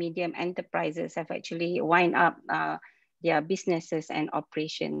small, medium enterprises have actually wind up their businesses and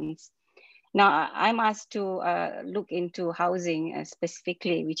operations. Now, I'm asked to look into housing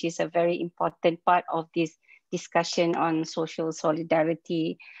specifically, which is a very important part of this discussion on social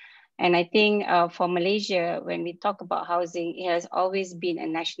solidarity. And I think for Malaysia, when we talk about housing, it has always been a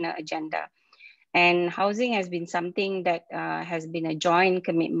national agenda. And housing has been something that has been a joint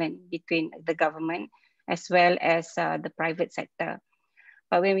commitment between the government as well as the private sector.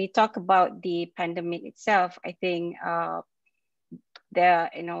 But when we talk about the pandemic itself, I think how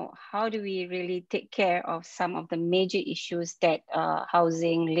do we really take care of some of the major issues that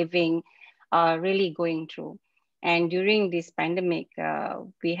housing, living are really going through? And during this pandemic,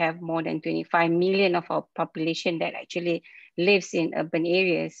 we have more than 25 million of our population that actually lives in urban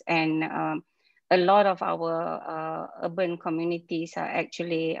areas. And a lot of our urban communities are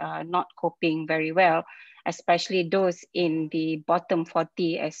actually not coping very well, especially those in the bottom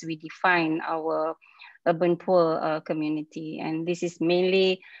 40 as we define our urban poor community. And this is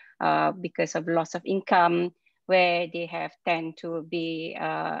mainly because of loss of income, where they have tend to be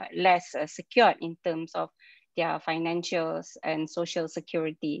less secured in terms of their financials and social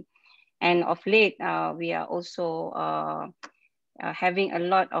security. And of late, we are also having a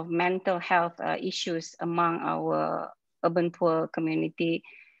lot of mental health issues among our urban poor community,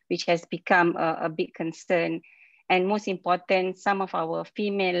 which has become a big concern. And most important, some of our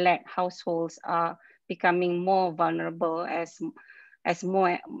female-led households are becoming more vulnerable as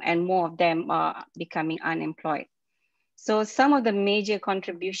more and more of them are becoming unemployed. So some of the major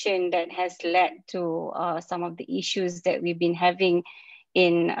contribution that has led to some of the issues that we've been having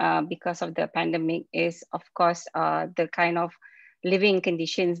in because of the pandemic is, of course, the kind of living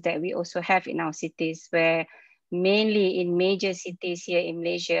conditions that we also have in our cities, where mainly in major cities here in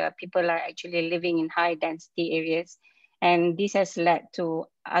Malaysia, people are actually living in high density areas. And this has led to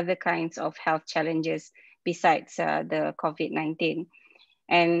other kinds of health challenges besides the COVID-19.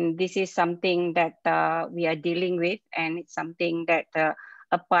 And this is something that we are dealing with. And it's something that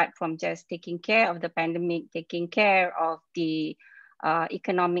apart from just taking care of the pandemic, taking care of the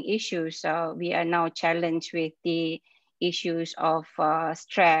economic issues, we are now challenged with the issues of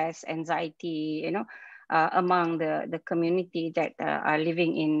stress, anxiety, among the community that are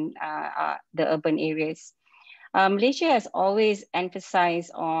living in the urban areas. Malaysia has always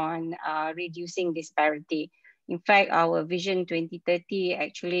emphasized on reducing disparity. In fact, our Vision 2030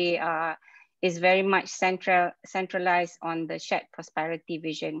 actually is very much centralized on the shared prosperity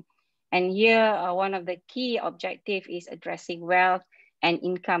vision. And here, one of the key objectives is addressing wealth and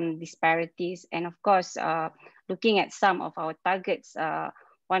income disparities. And of course, looking at some of our targets,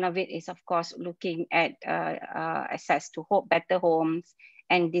 one of it is, of course, looking at access to better homes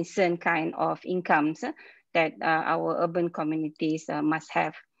and decent kind of incomes that our urban communities must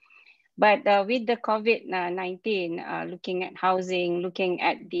have. But with the COVID-19, looking at housing, looking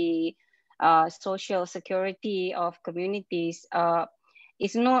at the social security of communities,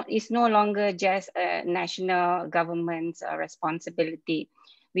 it's no longer just a national government's responsibility.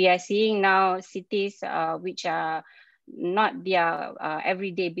 We are seeing now cities which are not their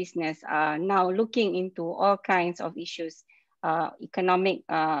everyday business are now looking into all kinds of issues, economic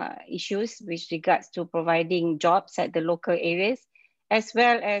issues with regards to providing jobs at the local areas, as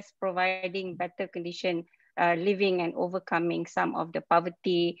well as providing better condition living and overcoming some of the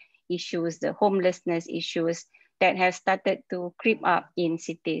poverty issues, the homelessness issues that have started to creep up in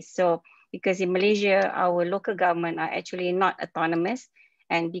cities. So because in Malaysia, our local government are actually not autonomous.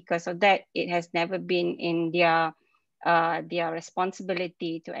 And because of that, it has never been in their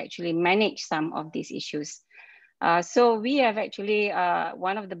responsibility to actually manage some of these issues. So we have actually,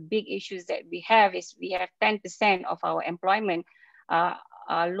 one of the big issues that we have is we have 10% of our employment are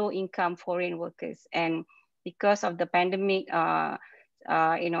low-income foreign workers. And because of the pandemic, it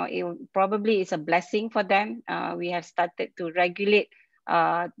probably is a blessing for them. We have started to regulate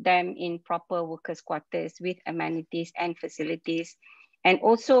them in proper workers' quarters with amenities and facilities. And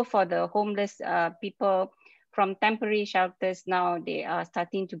also for the homeless people from temporary shelters, now they are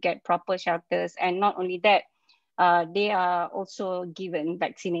starting to get proper shelters. And not only that, they are also given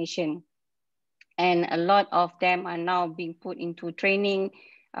vaccination. And a lot of them are now being put into training,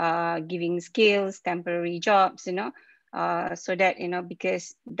 giving skills, temporary jobs, so that,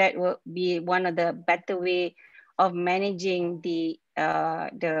 because that will be one of the better way of managing the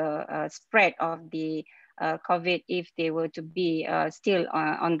spread of the COVID if they were to be still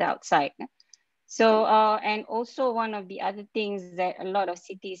on the outside. So, and also one of the other things that a lot of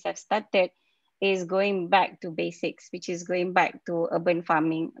cities have started is going back to basics, which is going back to urban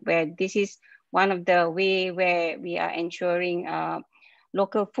farming, where this is one of the way where we are ensuring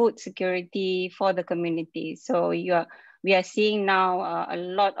local food security for the community. So we are seeing now a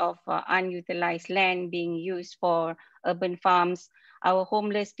lot of unutilized land being used for urban farms. Our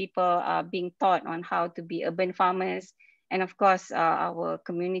homeless people are being taught on how to be urban farmers. And of course, our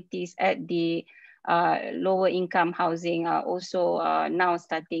communities at the lower income housing are also now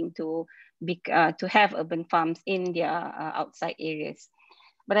starting to to have urban farms in their outside areas.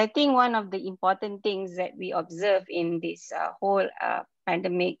 But I think one of the important things that we observe in this whole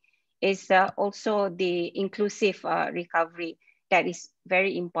pandemic is also the inclusive recovery. That is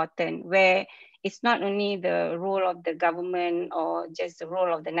very important, where it's not only the role of the government or just the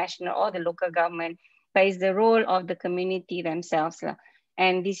role of the national or the local government, but it's the role of the community themselves.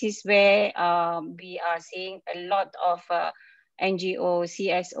 And this is where we are seeing a lot of NGOs,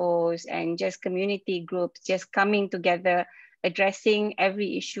 CSOs, and just community groups just coming together, addressing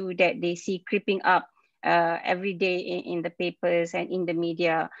every issue that they see creeping up every day in the papers and in the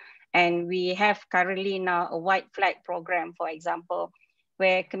media. And we have currently now a white flag program, for example,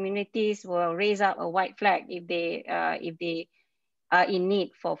 where communities will raise up a white flag if they are in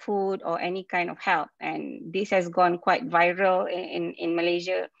need for food or any kind of help. And this has gone quite viral in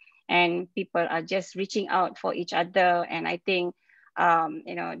Malaysia, and people are just reaching out for each other. And I think,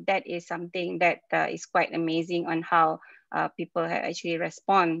 you know, that is something that is quite amazing on how people have actually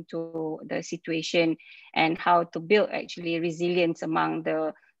respond to the situation and how to build actually resilience among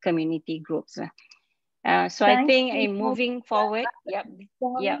the community groups. So I think in moving forward, this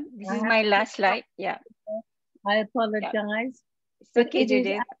is my last slide. I apologize. Yep. It's okay, Judith.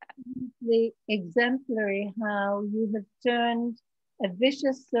 It is absolutely exemplary how you have turned a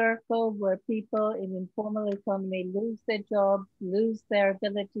vicious circle where people in informal economy lose their jobs, lose their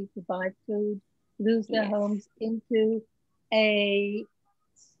ability to buy food, lose their homes, into a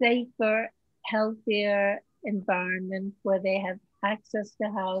safer, healthier environment where they have access to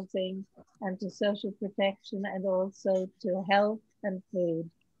housing and to social protection and also to health and food.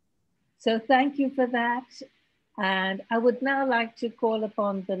 So thank you for that. And I would now like to call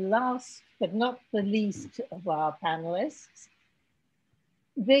upon the last, but not the least of our panelists.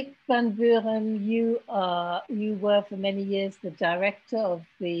 Vic van Vuuren, you were for many years the director of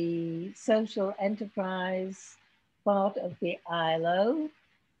the social enterprise part of the ILO,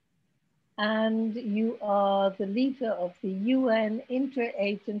 and you are the leader of the UN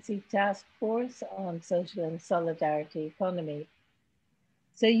Interagency Task Force on Social and Solidarity Economy.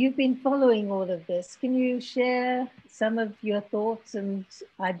 So you've been following all of this. Can you share some of your thoughts and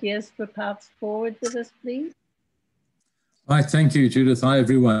ideas for paths forward with us, please? Hi, thank you, Judith. Hi,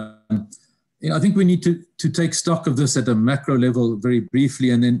 everyone. I think we need to take stock of this at a macro level very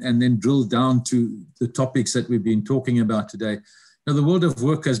briefly and then drill down to the topics that we've been talking about today. Now, the world of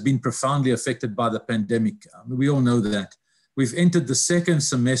work has been profoundly affected by the pandemic. We all know that. We've entered the second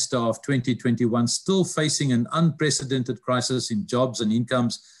semester of 2021, still facing an unprecedented crisis in jobs and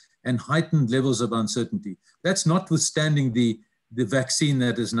incomes and heightened levels of uncertainty. That's notwithstanding the vaccine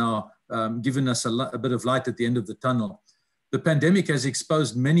that has now given us a bit of light at the end of the tunnel. The pandemic has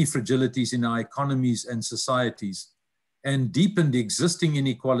exposed many fragilities in our economies and societies and deepened existing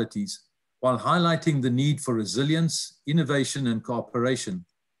inequalities while highlighting the need for resilience, innovation, and cooperation.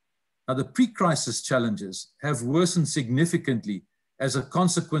 Now, the pre-crisis challenges have worsened significantly as a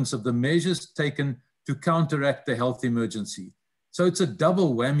consequence of the measures taken to counteract the health emergency. So it's a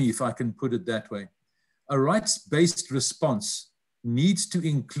double whammy, if I can put it that way. A rights-based response needs to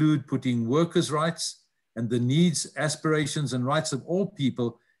include putting workers' rights and the needs, aspirations, and rights of all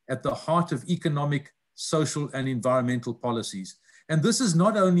people at the heart of economic, social, and environmental policies. And this is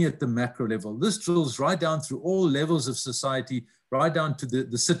not only at the macro level. This drills right down through all levels of society, right down to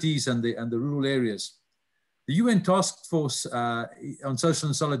the cities and the rural areas. The UN Task Force on Social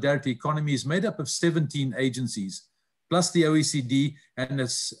and Solidarity Economy is made up of 17 agencies, plus the OECD and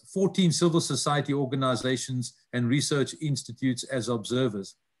its 14 civil society organizations and research institutes as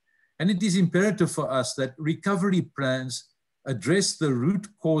observers. And it is imperative for us that recovery plans address the root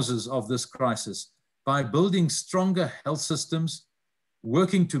causes of this crisis by building stronger health systems,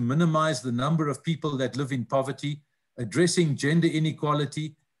 working to minimize the number of people that live in poverty, addressing gender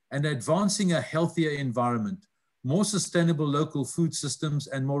inequality, and advancing a healthier environment, more sustainable local food systems,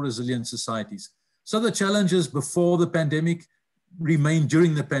 and more resilient societies. So the challenges before the pandemic remain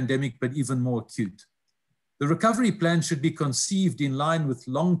during the pandemic, but even more acute. The recovery plan should be conceived in line with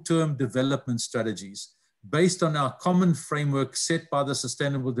long-term development strategies based on our common framework set by the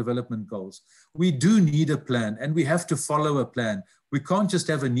Sustainable Development Goals. We do need a plan, and we have to follow a plan. We can't just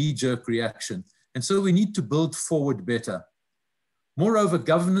have a knee-jerk reaction. And so we need to build forward better. Moreover,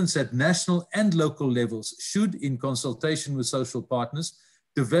 governance at national and local levels should, in consultation with social partners,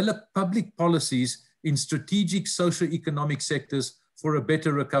 develop public policies in strategic socio-economic sectors for a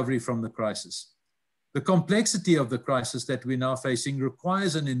better recovery from the crisis. The complexity of the crisis that we're now facing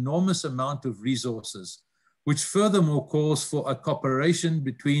requires an enormous amount of resources, which furthermore calls for a cooperation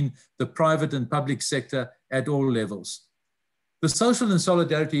between the private and public sector at all levels. The social and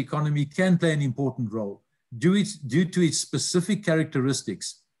solidarity economy can play an important role due to its specific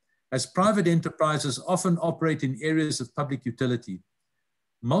characteristics, as private enterprises often operate in areas of public utility.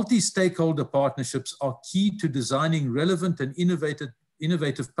 Multi-stakeholder partnerships are key to designing relevant and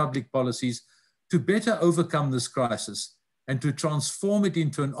innovative public policies to better overcome this crisis and to transform it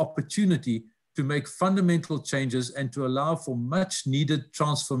into an opportunity to make fundamental changes and to allow for much needed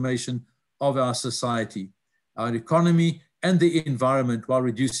transformation of our society, our economy, and the environment while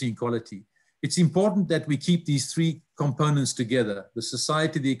reducing inequality. It's important that we keep these three components together, the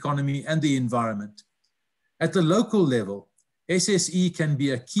society, the economy, and the environment. At the local level, SSE can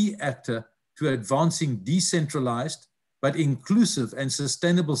be a key actor to advancing decentralized but inclusive and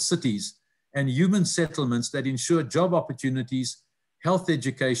sustainable cities and human settlements that ensure job opportunities, health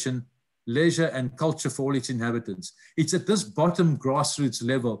education, leisure, and culture for all its inhabitants. It's at this bottom grassroots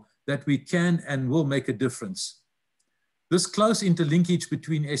level that we can and will make a difference. This close interlinkage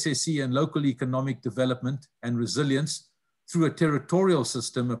between SSE and local economic development and resilience through a territorial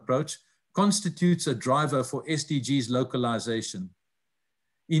system approach constitutes a driver for SDGs localization.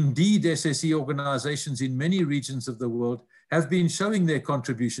 Indeed, SSE organizations in many regions of the world have been showing their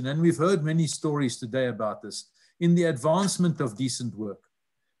contribution, and we've heard many stories today about this, in the advancement of decent work.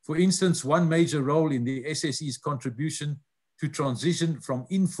 For instance, one major role in the SSE's contribution to transition from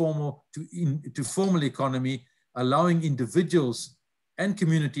informal to formal economy, allowing individuals and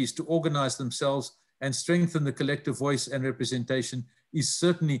communities to organize themselves and strengthen the collective voice and representation, is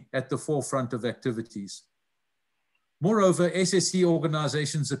certainly at the forefront of activities. Moreover, SSE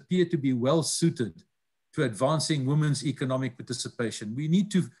organizations appear to be well suited to advancing women's economic participation. We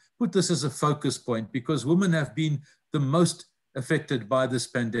need to put this as a focus point because women have been the most affected by this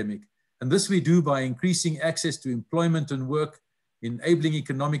pandemic. And this we do by increasing access to employment and work, enabling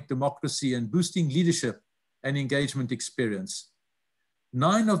economic democracy, and boosting leadership and engagement experience.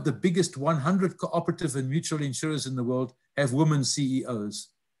 9 of the biggest 100 cooperative and mutual insurers in the world have women CEOs,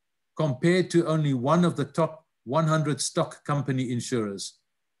 compared to only 1 of the top 100 stock company insurers.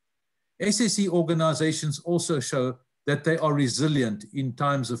 SSE organizations also show that they are resilient in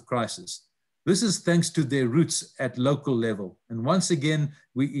times of crisis. This is thanks to their roots at local level. And once again,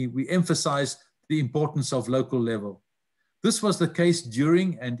 we emphasize the importance of local level. This was the case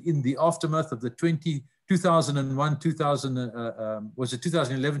during and in the aftermath of the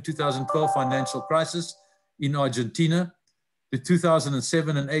 2011-2012 financial crisis in Argentina, the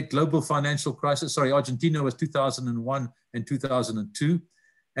 2007 and 8 global financial crisis. Sorry, Argentina was 2001 and 2002.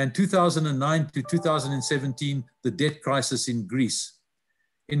 And 2009 to 2017, the debt crisis in Greece.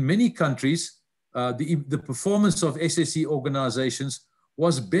 In many countries, the performance of SSE organizations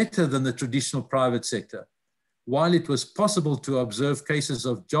was better than the traditional private sector, while it was possible to observe cases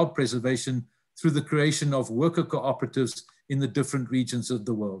of job preservation through the creation of worker cooperatives in the different regions of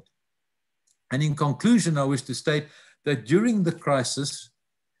the world. And in conclusion, I wish to state that during the crisis,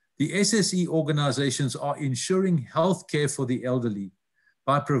 the SSE organizations are ensuring health care for the elderly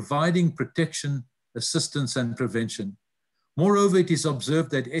by providing protection, assistance, and prevention. Moreover, it is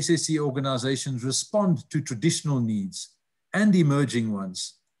observed that SSE organizations respond to traditional needs and emerging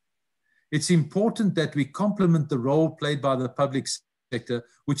ones. It's important that we complement the role played by the public sector,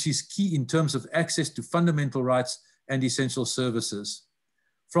 which is key in terms of access to fundamental rights and essential services.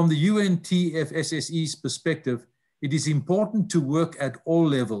 From the UNTFSSE's perspective, it is important to work at all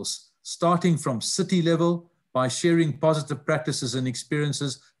levels, starting from city level, by sharing positive practices and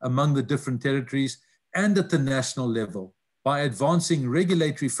experiences among the different territories, and at the national level, by advancing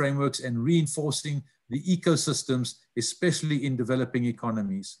regulatory frameworks and reinforcing the ecosystems, especially in developing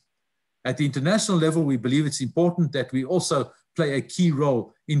economies. At the international level, we believe it's important that we also play a key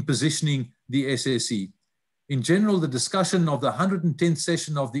role in positioning the SSE. In general, the discussion of the 110th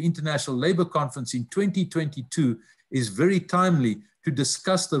session of the International Labour Conference in 2022 is very timely to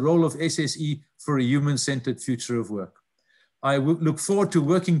discuss the role of SSE for a human-centered future of work. I look forward to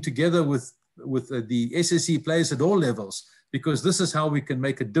working together with the SSE players at all levels, because this is how we can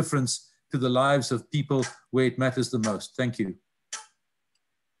make a difference to the lives of people where it matters the most. Thank you.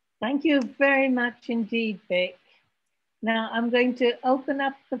 Thank you very much indeed, Vic. Now I'm going to open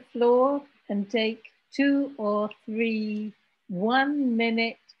up the floor and take 2 or 3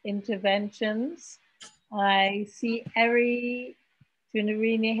 1-minute interventions. I see Eri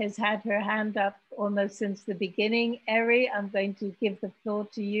Tunarini has had her hand up almost since the beginning. Eri, I'm going to give the floor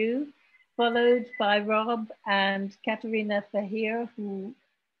to you, followed by Rob and Katerina Fahir, who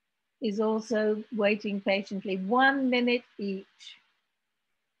is also waiting patiently. 1 minute each.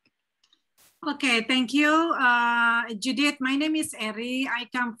 Okay, thank you, Judith. My name is Eri. I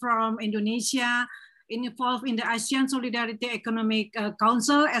come from Indonesia. involved in the ASEAN Solidarity Economic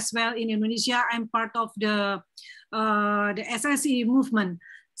Council as well in Indonesia. I'm part of the SSE movement.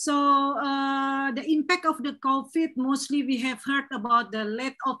 So the impact of the COVID, mostly we have heard about the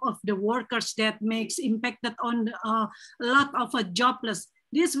layoff of the workers that makes impacted on a lot of jobless.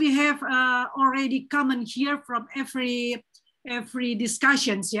 This we have already common here from every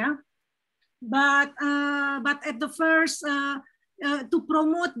discussions, yeah. But at the first, to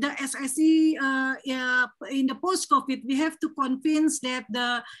promote the SSE in the post-COVID, we have to convince that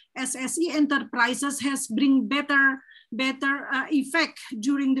the SSE enterprises has bring better effect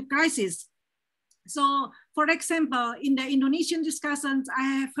during the crisis. So, for example, in the Indonesian discussions,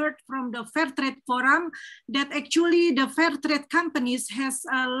 I have heard from the Fair Trade Forum that actually the fair trade companies has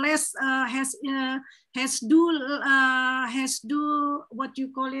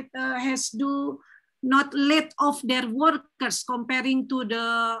not let off their workers comparing to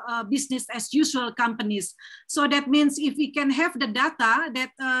the business as usual companies. So that means if we can have the data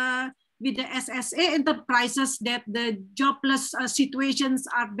that with the SSA enterprises that the jobless situations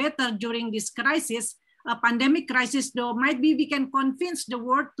are better during this crisis, pandemic crisis, though might be we can convince the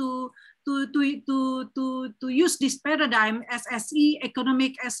world to use this paradigm SSE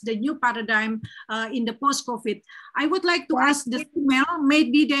economic as the new paradigm in the post-COVID. I would like to ask the Simel,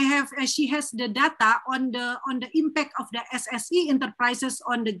 maybe they have she has the data on the impact of the SSE enterprises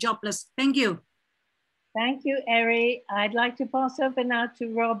on the jobless. Thank you. Thank you, Eri. I'd like to pass over now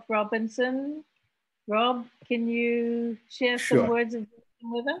to Rob Robinson. Rob, can you share some words of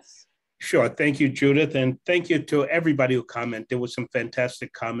wisdom with us? Sure. Thank you, Judith. And thank you to everybody who commented. There were some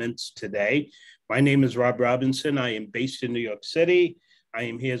fantastic comments today. My name is Rob Robinson. I am based in New York City. I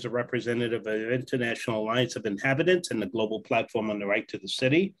am here as a representative of the International Alliance of Inhabitants and the global platform on the right to the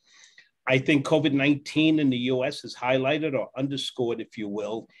city. I think COVID-19 in the US has highlighted or underscored, if you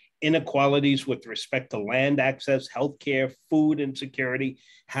will, inequalities with respect to land access, healthcare, food insecurity,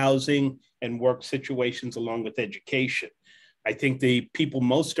 housing, and work situations, along with education. I think the people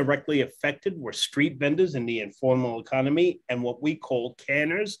most directly affected were street vendors in the informal economy and what we call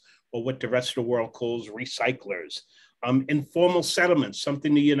canners, or what the rest of the world calls recyclers. Informal settlements,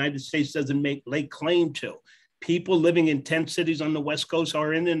 something the United States doesn't lay claim to. People living in tent cities on the West Coast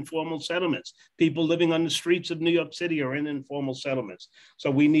are in informal settlements. People living on the streets of New York City are in informal settlements. So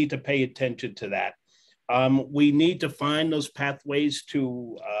we need to pay attention to that. We need to find those pathways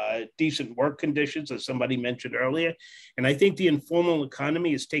to decent work conditions, as somebody mentioned earlier. And I think the informal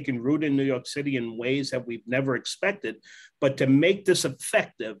economy has taken root in New York City in ways that we've never expected. But to make this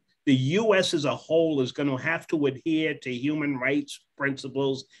effective, the US as a whole is going to have to adhere to human rights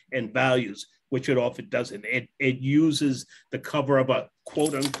principles and values, which it often doesn't. It uses the cover of a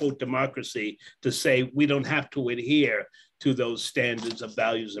quote unquote democracy to say we don't have to adhere to those standards of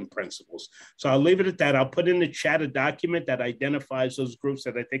values and principles. So I'll leave it at that. I'll put in the chat a document that identifies those groups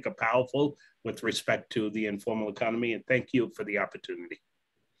that I think are powerful with respect to the informal economy. And thank you for the opportunity.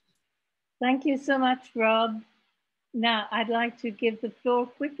 Thank you so much, Rob. Now I'd like to give the floor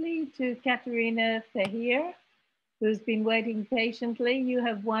quickly to Katerina Fahir, who's been waiting patiently. You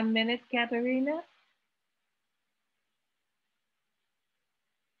have 1 minute, Katerina.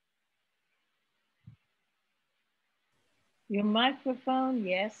 Your microphone,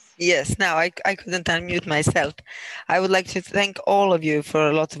 yes. Yes, now I couldn't unmute myself. I would like to thank all of you for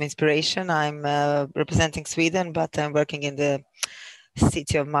a lot of inspiration. I'm representing Sweden, but I'm working in the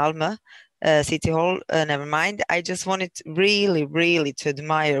city of Malmö, City Hall, never mind. I just wanted really to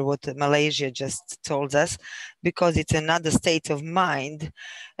admire what Malaysia just told us, because it's another state of mind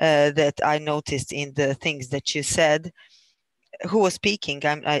that I noticed in the things that you said. Who was speaking?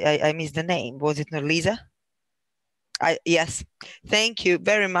 I missed the name. Was it Norliza? Yes, thank you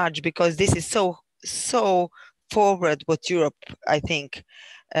very much, because this is so forward what Europe, I think,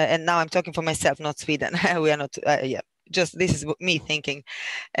 and now I'm talking for myself, not Sweden. We are not, yeah, just this is me thinking.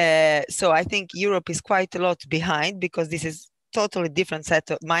 So I think Europe is quite a lot behind, because this is totally different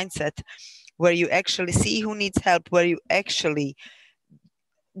set of mindset, where you actually see who needs help, where you actually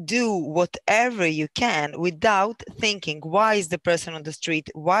do whatever you can without thinking, why is the person on the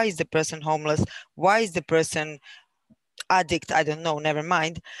street? Why is the person homeless? Why is the person addict? I don't know, never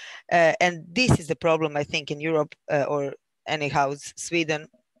mind. And this is the problem, I think, in Europe, or anyhow, Sweden.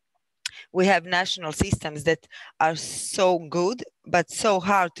 We have national systems that are so good, but so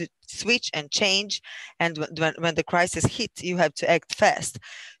hard to switch and change. And when the crisis hits, you have to act fast.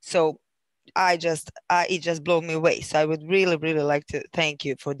 So it just blew me away. So I would really like to thank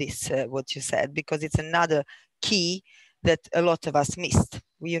you for this, what you said, because it's another key that a lot of us missed.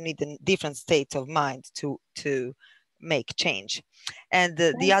 You need a different state of mind to make change. And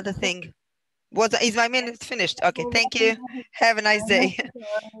the other thing, Is my minute finished? Okay, thank you. Have a nice day.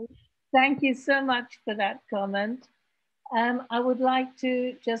 Thank you so much for that comment. I would like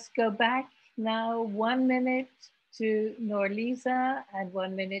to just go back now 1 minute to Norliza and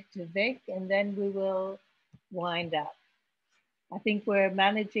 1 minute to Vic, and then we will wind up. I think we're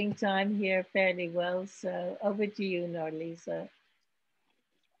managing time here fairly well, so over to you, Norliza.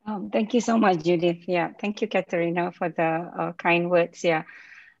 Thank you so much, Judith. Yeah, thank you, Katerina, for the kind words. Yeah,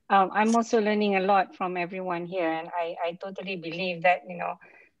 I'm also learning a lot from everyone here, and I totally believe that, you know,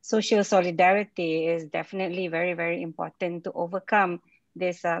 social solidarity is definitely very, very important to overcome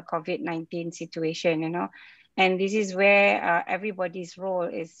this COVID-19 situation, you know, and this is where everybody's role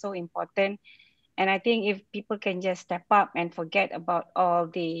is so important. And I think if people can just step up and forget about all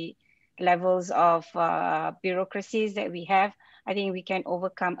the levels of bureaucracies that we have, I think we can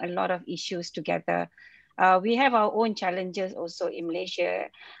overcome a lot of issues together. We have our own challenges also in Malaysia,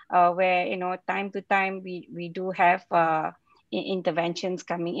 where, you know, time to time we do have interventions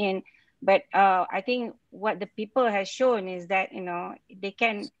coming in. But I think what the people has shown is that, you know, they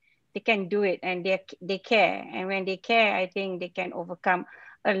can do it, and they care. And when they care, I think they can overcome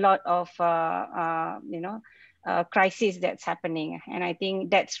a lot of, you know, crisis that's happening. And I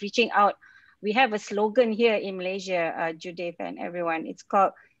think that's reaching out. We have a slogan here in Malaysia, Judith and everyone. It's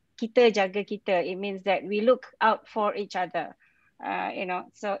called Kita Jaga Kita. It means that we look out for each other. You know,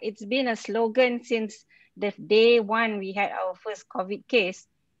 so it's been a slogan since the day one we had our first COVID case,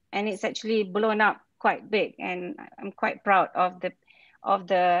 and it's actually blown up quite big. And I'm quite proud of the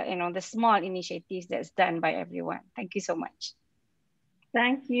you know, the small initiatives that's done by everyone. Thank you so much.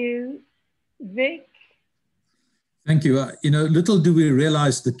 Thank you, Vic. Thank you. You know, little do we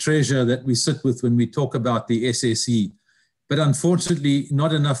realize the treasure that we sit with when we talk about the SSE. But unfortunately,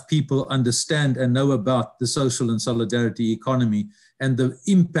 not enough people understand and know about the social and solidarity economy and the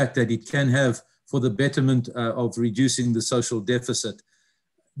impact that it can have for the betterment of reducing the social deficit.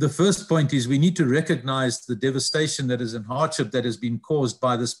 The first point is we need to recognize the devastation that is and hardship that has been caused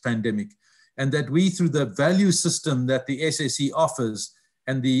by this pandemic, and that we, through the value system that the SSE offers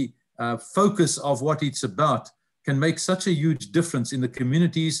and the focus of what it's about, can make such a huge difference in the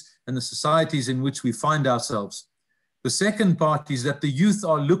communities and the societies in which we find ourselves. The second part is that the youth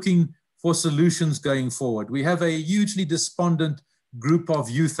are looking for solutions going forward. We have a hugely despondent group of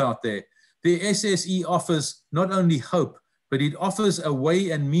youth out there. The SSE offers not only hope, but it offers a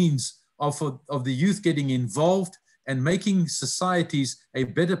way and means of the youth getting involved and making societies a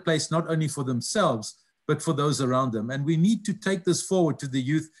better place, not only for themselves, but for those around them. And we need to take this forward to the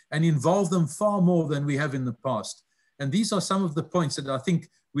youth and involve them far more than we have in the past. And these are some of the points that I think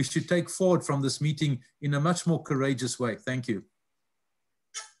we should take forward from this meeting in a much more courageous way. Thank you.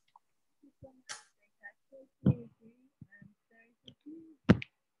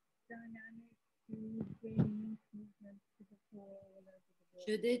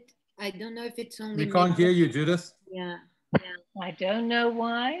 Judith, I don't know if it's only We can't hear you, Judith. Yeah. I don't know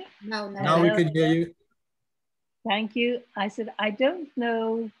why. No. Now we can hear you. Thank you. I said, I don't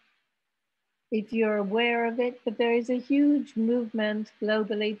know if you're aware of it, but there is a huge movement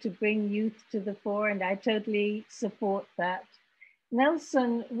globally to bring youth to the fore, and I totally support that.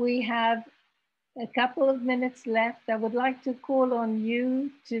 Nelson, we have a couple of minutes left. I would like to call on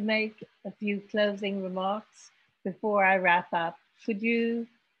you to make a few closing remarks before I wrap up. Would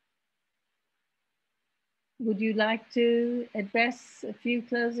you like to address a few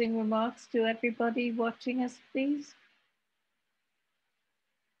closing remarks to everybody watching us, please?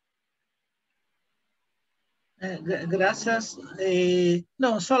 Graças.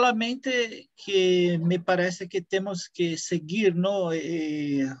 Não, solamente que me parece que temos que seguir, não,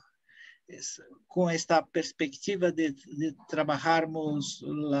 com esta perspectiva de trabalharmos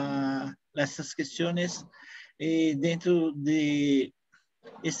essas questões dentro de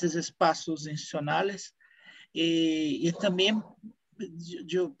esses espaços institucionais. E também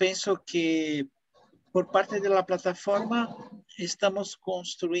eu penso que por parte da plataforma estamos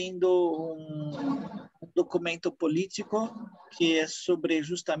construindo um documento político que é sobre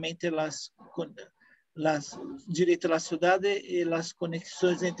justamente direito à cidade e as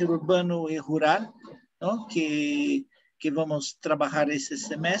conexões entre urbano e rural, não? Que vamos trabalhar esse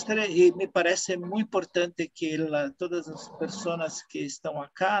semestre, e me parece muito importante que todas as pessoas que estão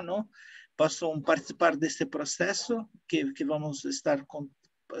aqui, não, possam participar desse processo que vamos estar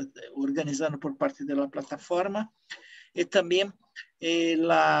organizando por parte da plataforma, e também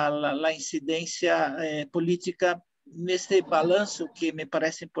a incidência política nesse balanço que me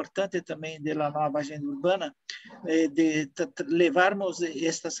parece importante também da nova agenda urbana, de levarmos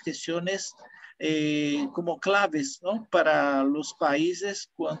estas questões como claves, ¿no?, para os países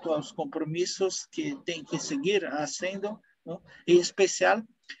quanto aos compromissos que tem que seguir fazendo, ¿no? Em especial,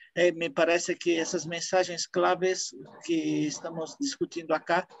 me parece que essas mensagens claves que estamos discutindo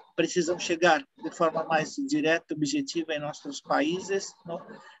acá precisam chegar de forma mais direta, objetiva em nossos países, ¿no?,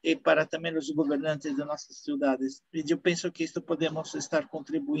 e para também os governantes de nossas cidades. E eu penso que isto podemos estar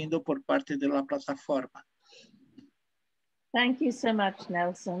contribuindo por parte da plataforma. Thank you so much,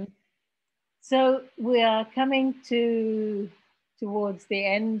 Nelson. So we are coming towards the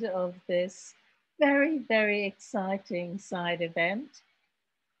end of this very, very exciting side event.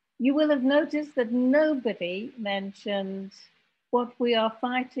 You will have noticed that nobody mentioned what we are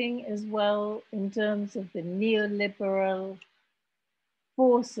fighting as well in terms of the neoliberal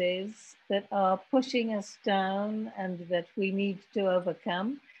forces that are pushing us down and that we need to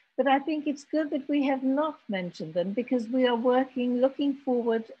overcome. But I think it's good that we have not mentioned them because we are looking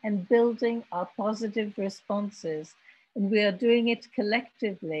forward and building our positive responses. And we are doing it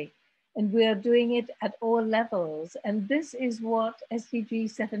collectively. And we are doing it at all levels. And this is what SDG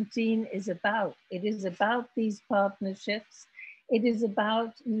 17 is about. It is about these partnerships. It is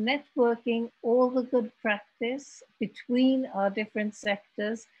about networking all the good practice between our different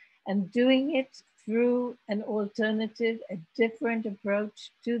sectors and doing it through an alternative, a different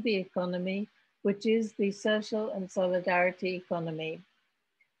approach to the economy, which is the social and solidarity economy.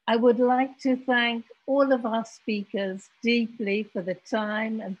 I would like to thank all of our speakers deeply for the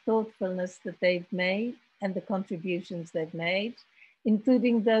time and thoughtfulness that they've made and the contributions they've made,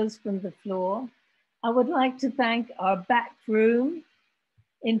 including those from the floor. I would like to thank our back room,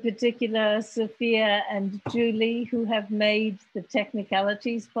 in particular Sophia and Julie, who have made the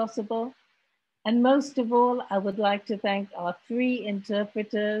technicalities possible. And most of all, I would like to thank our three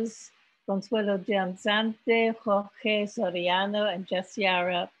interpreters, Consuelo Gianzante, Jorge Soriano, and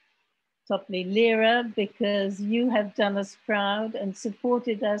Jasiara Topley Lira, because you have done us proud and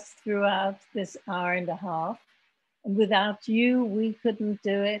supported us throughout this hour and a half. And without you, we couldn't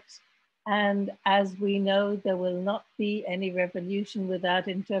do it. And as we know, there will not be any revolution without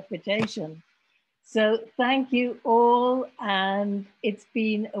interpretation. So thank you all, and it's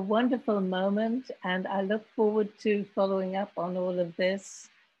been a wonderful moment, and I look forward to following up on all of this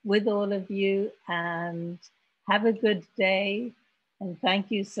with all of you, and have a good day, and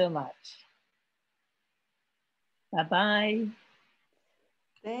thank you so much. Bye-bye.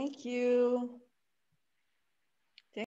 Thank you.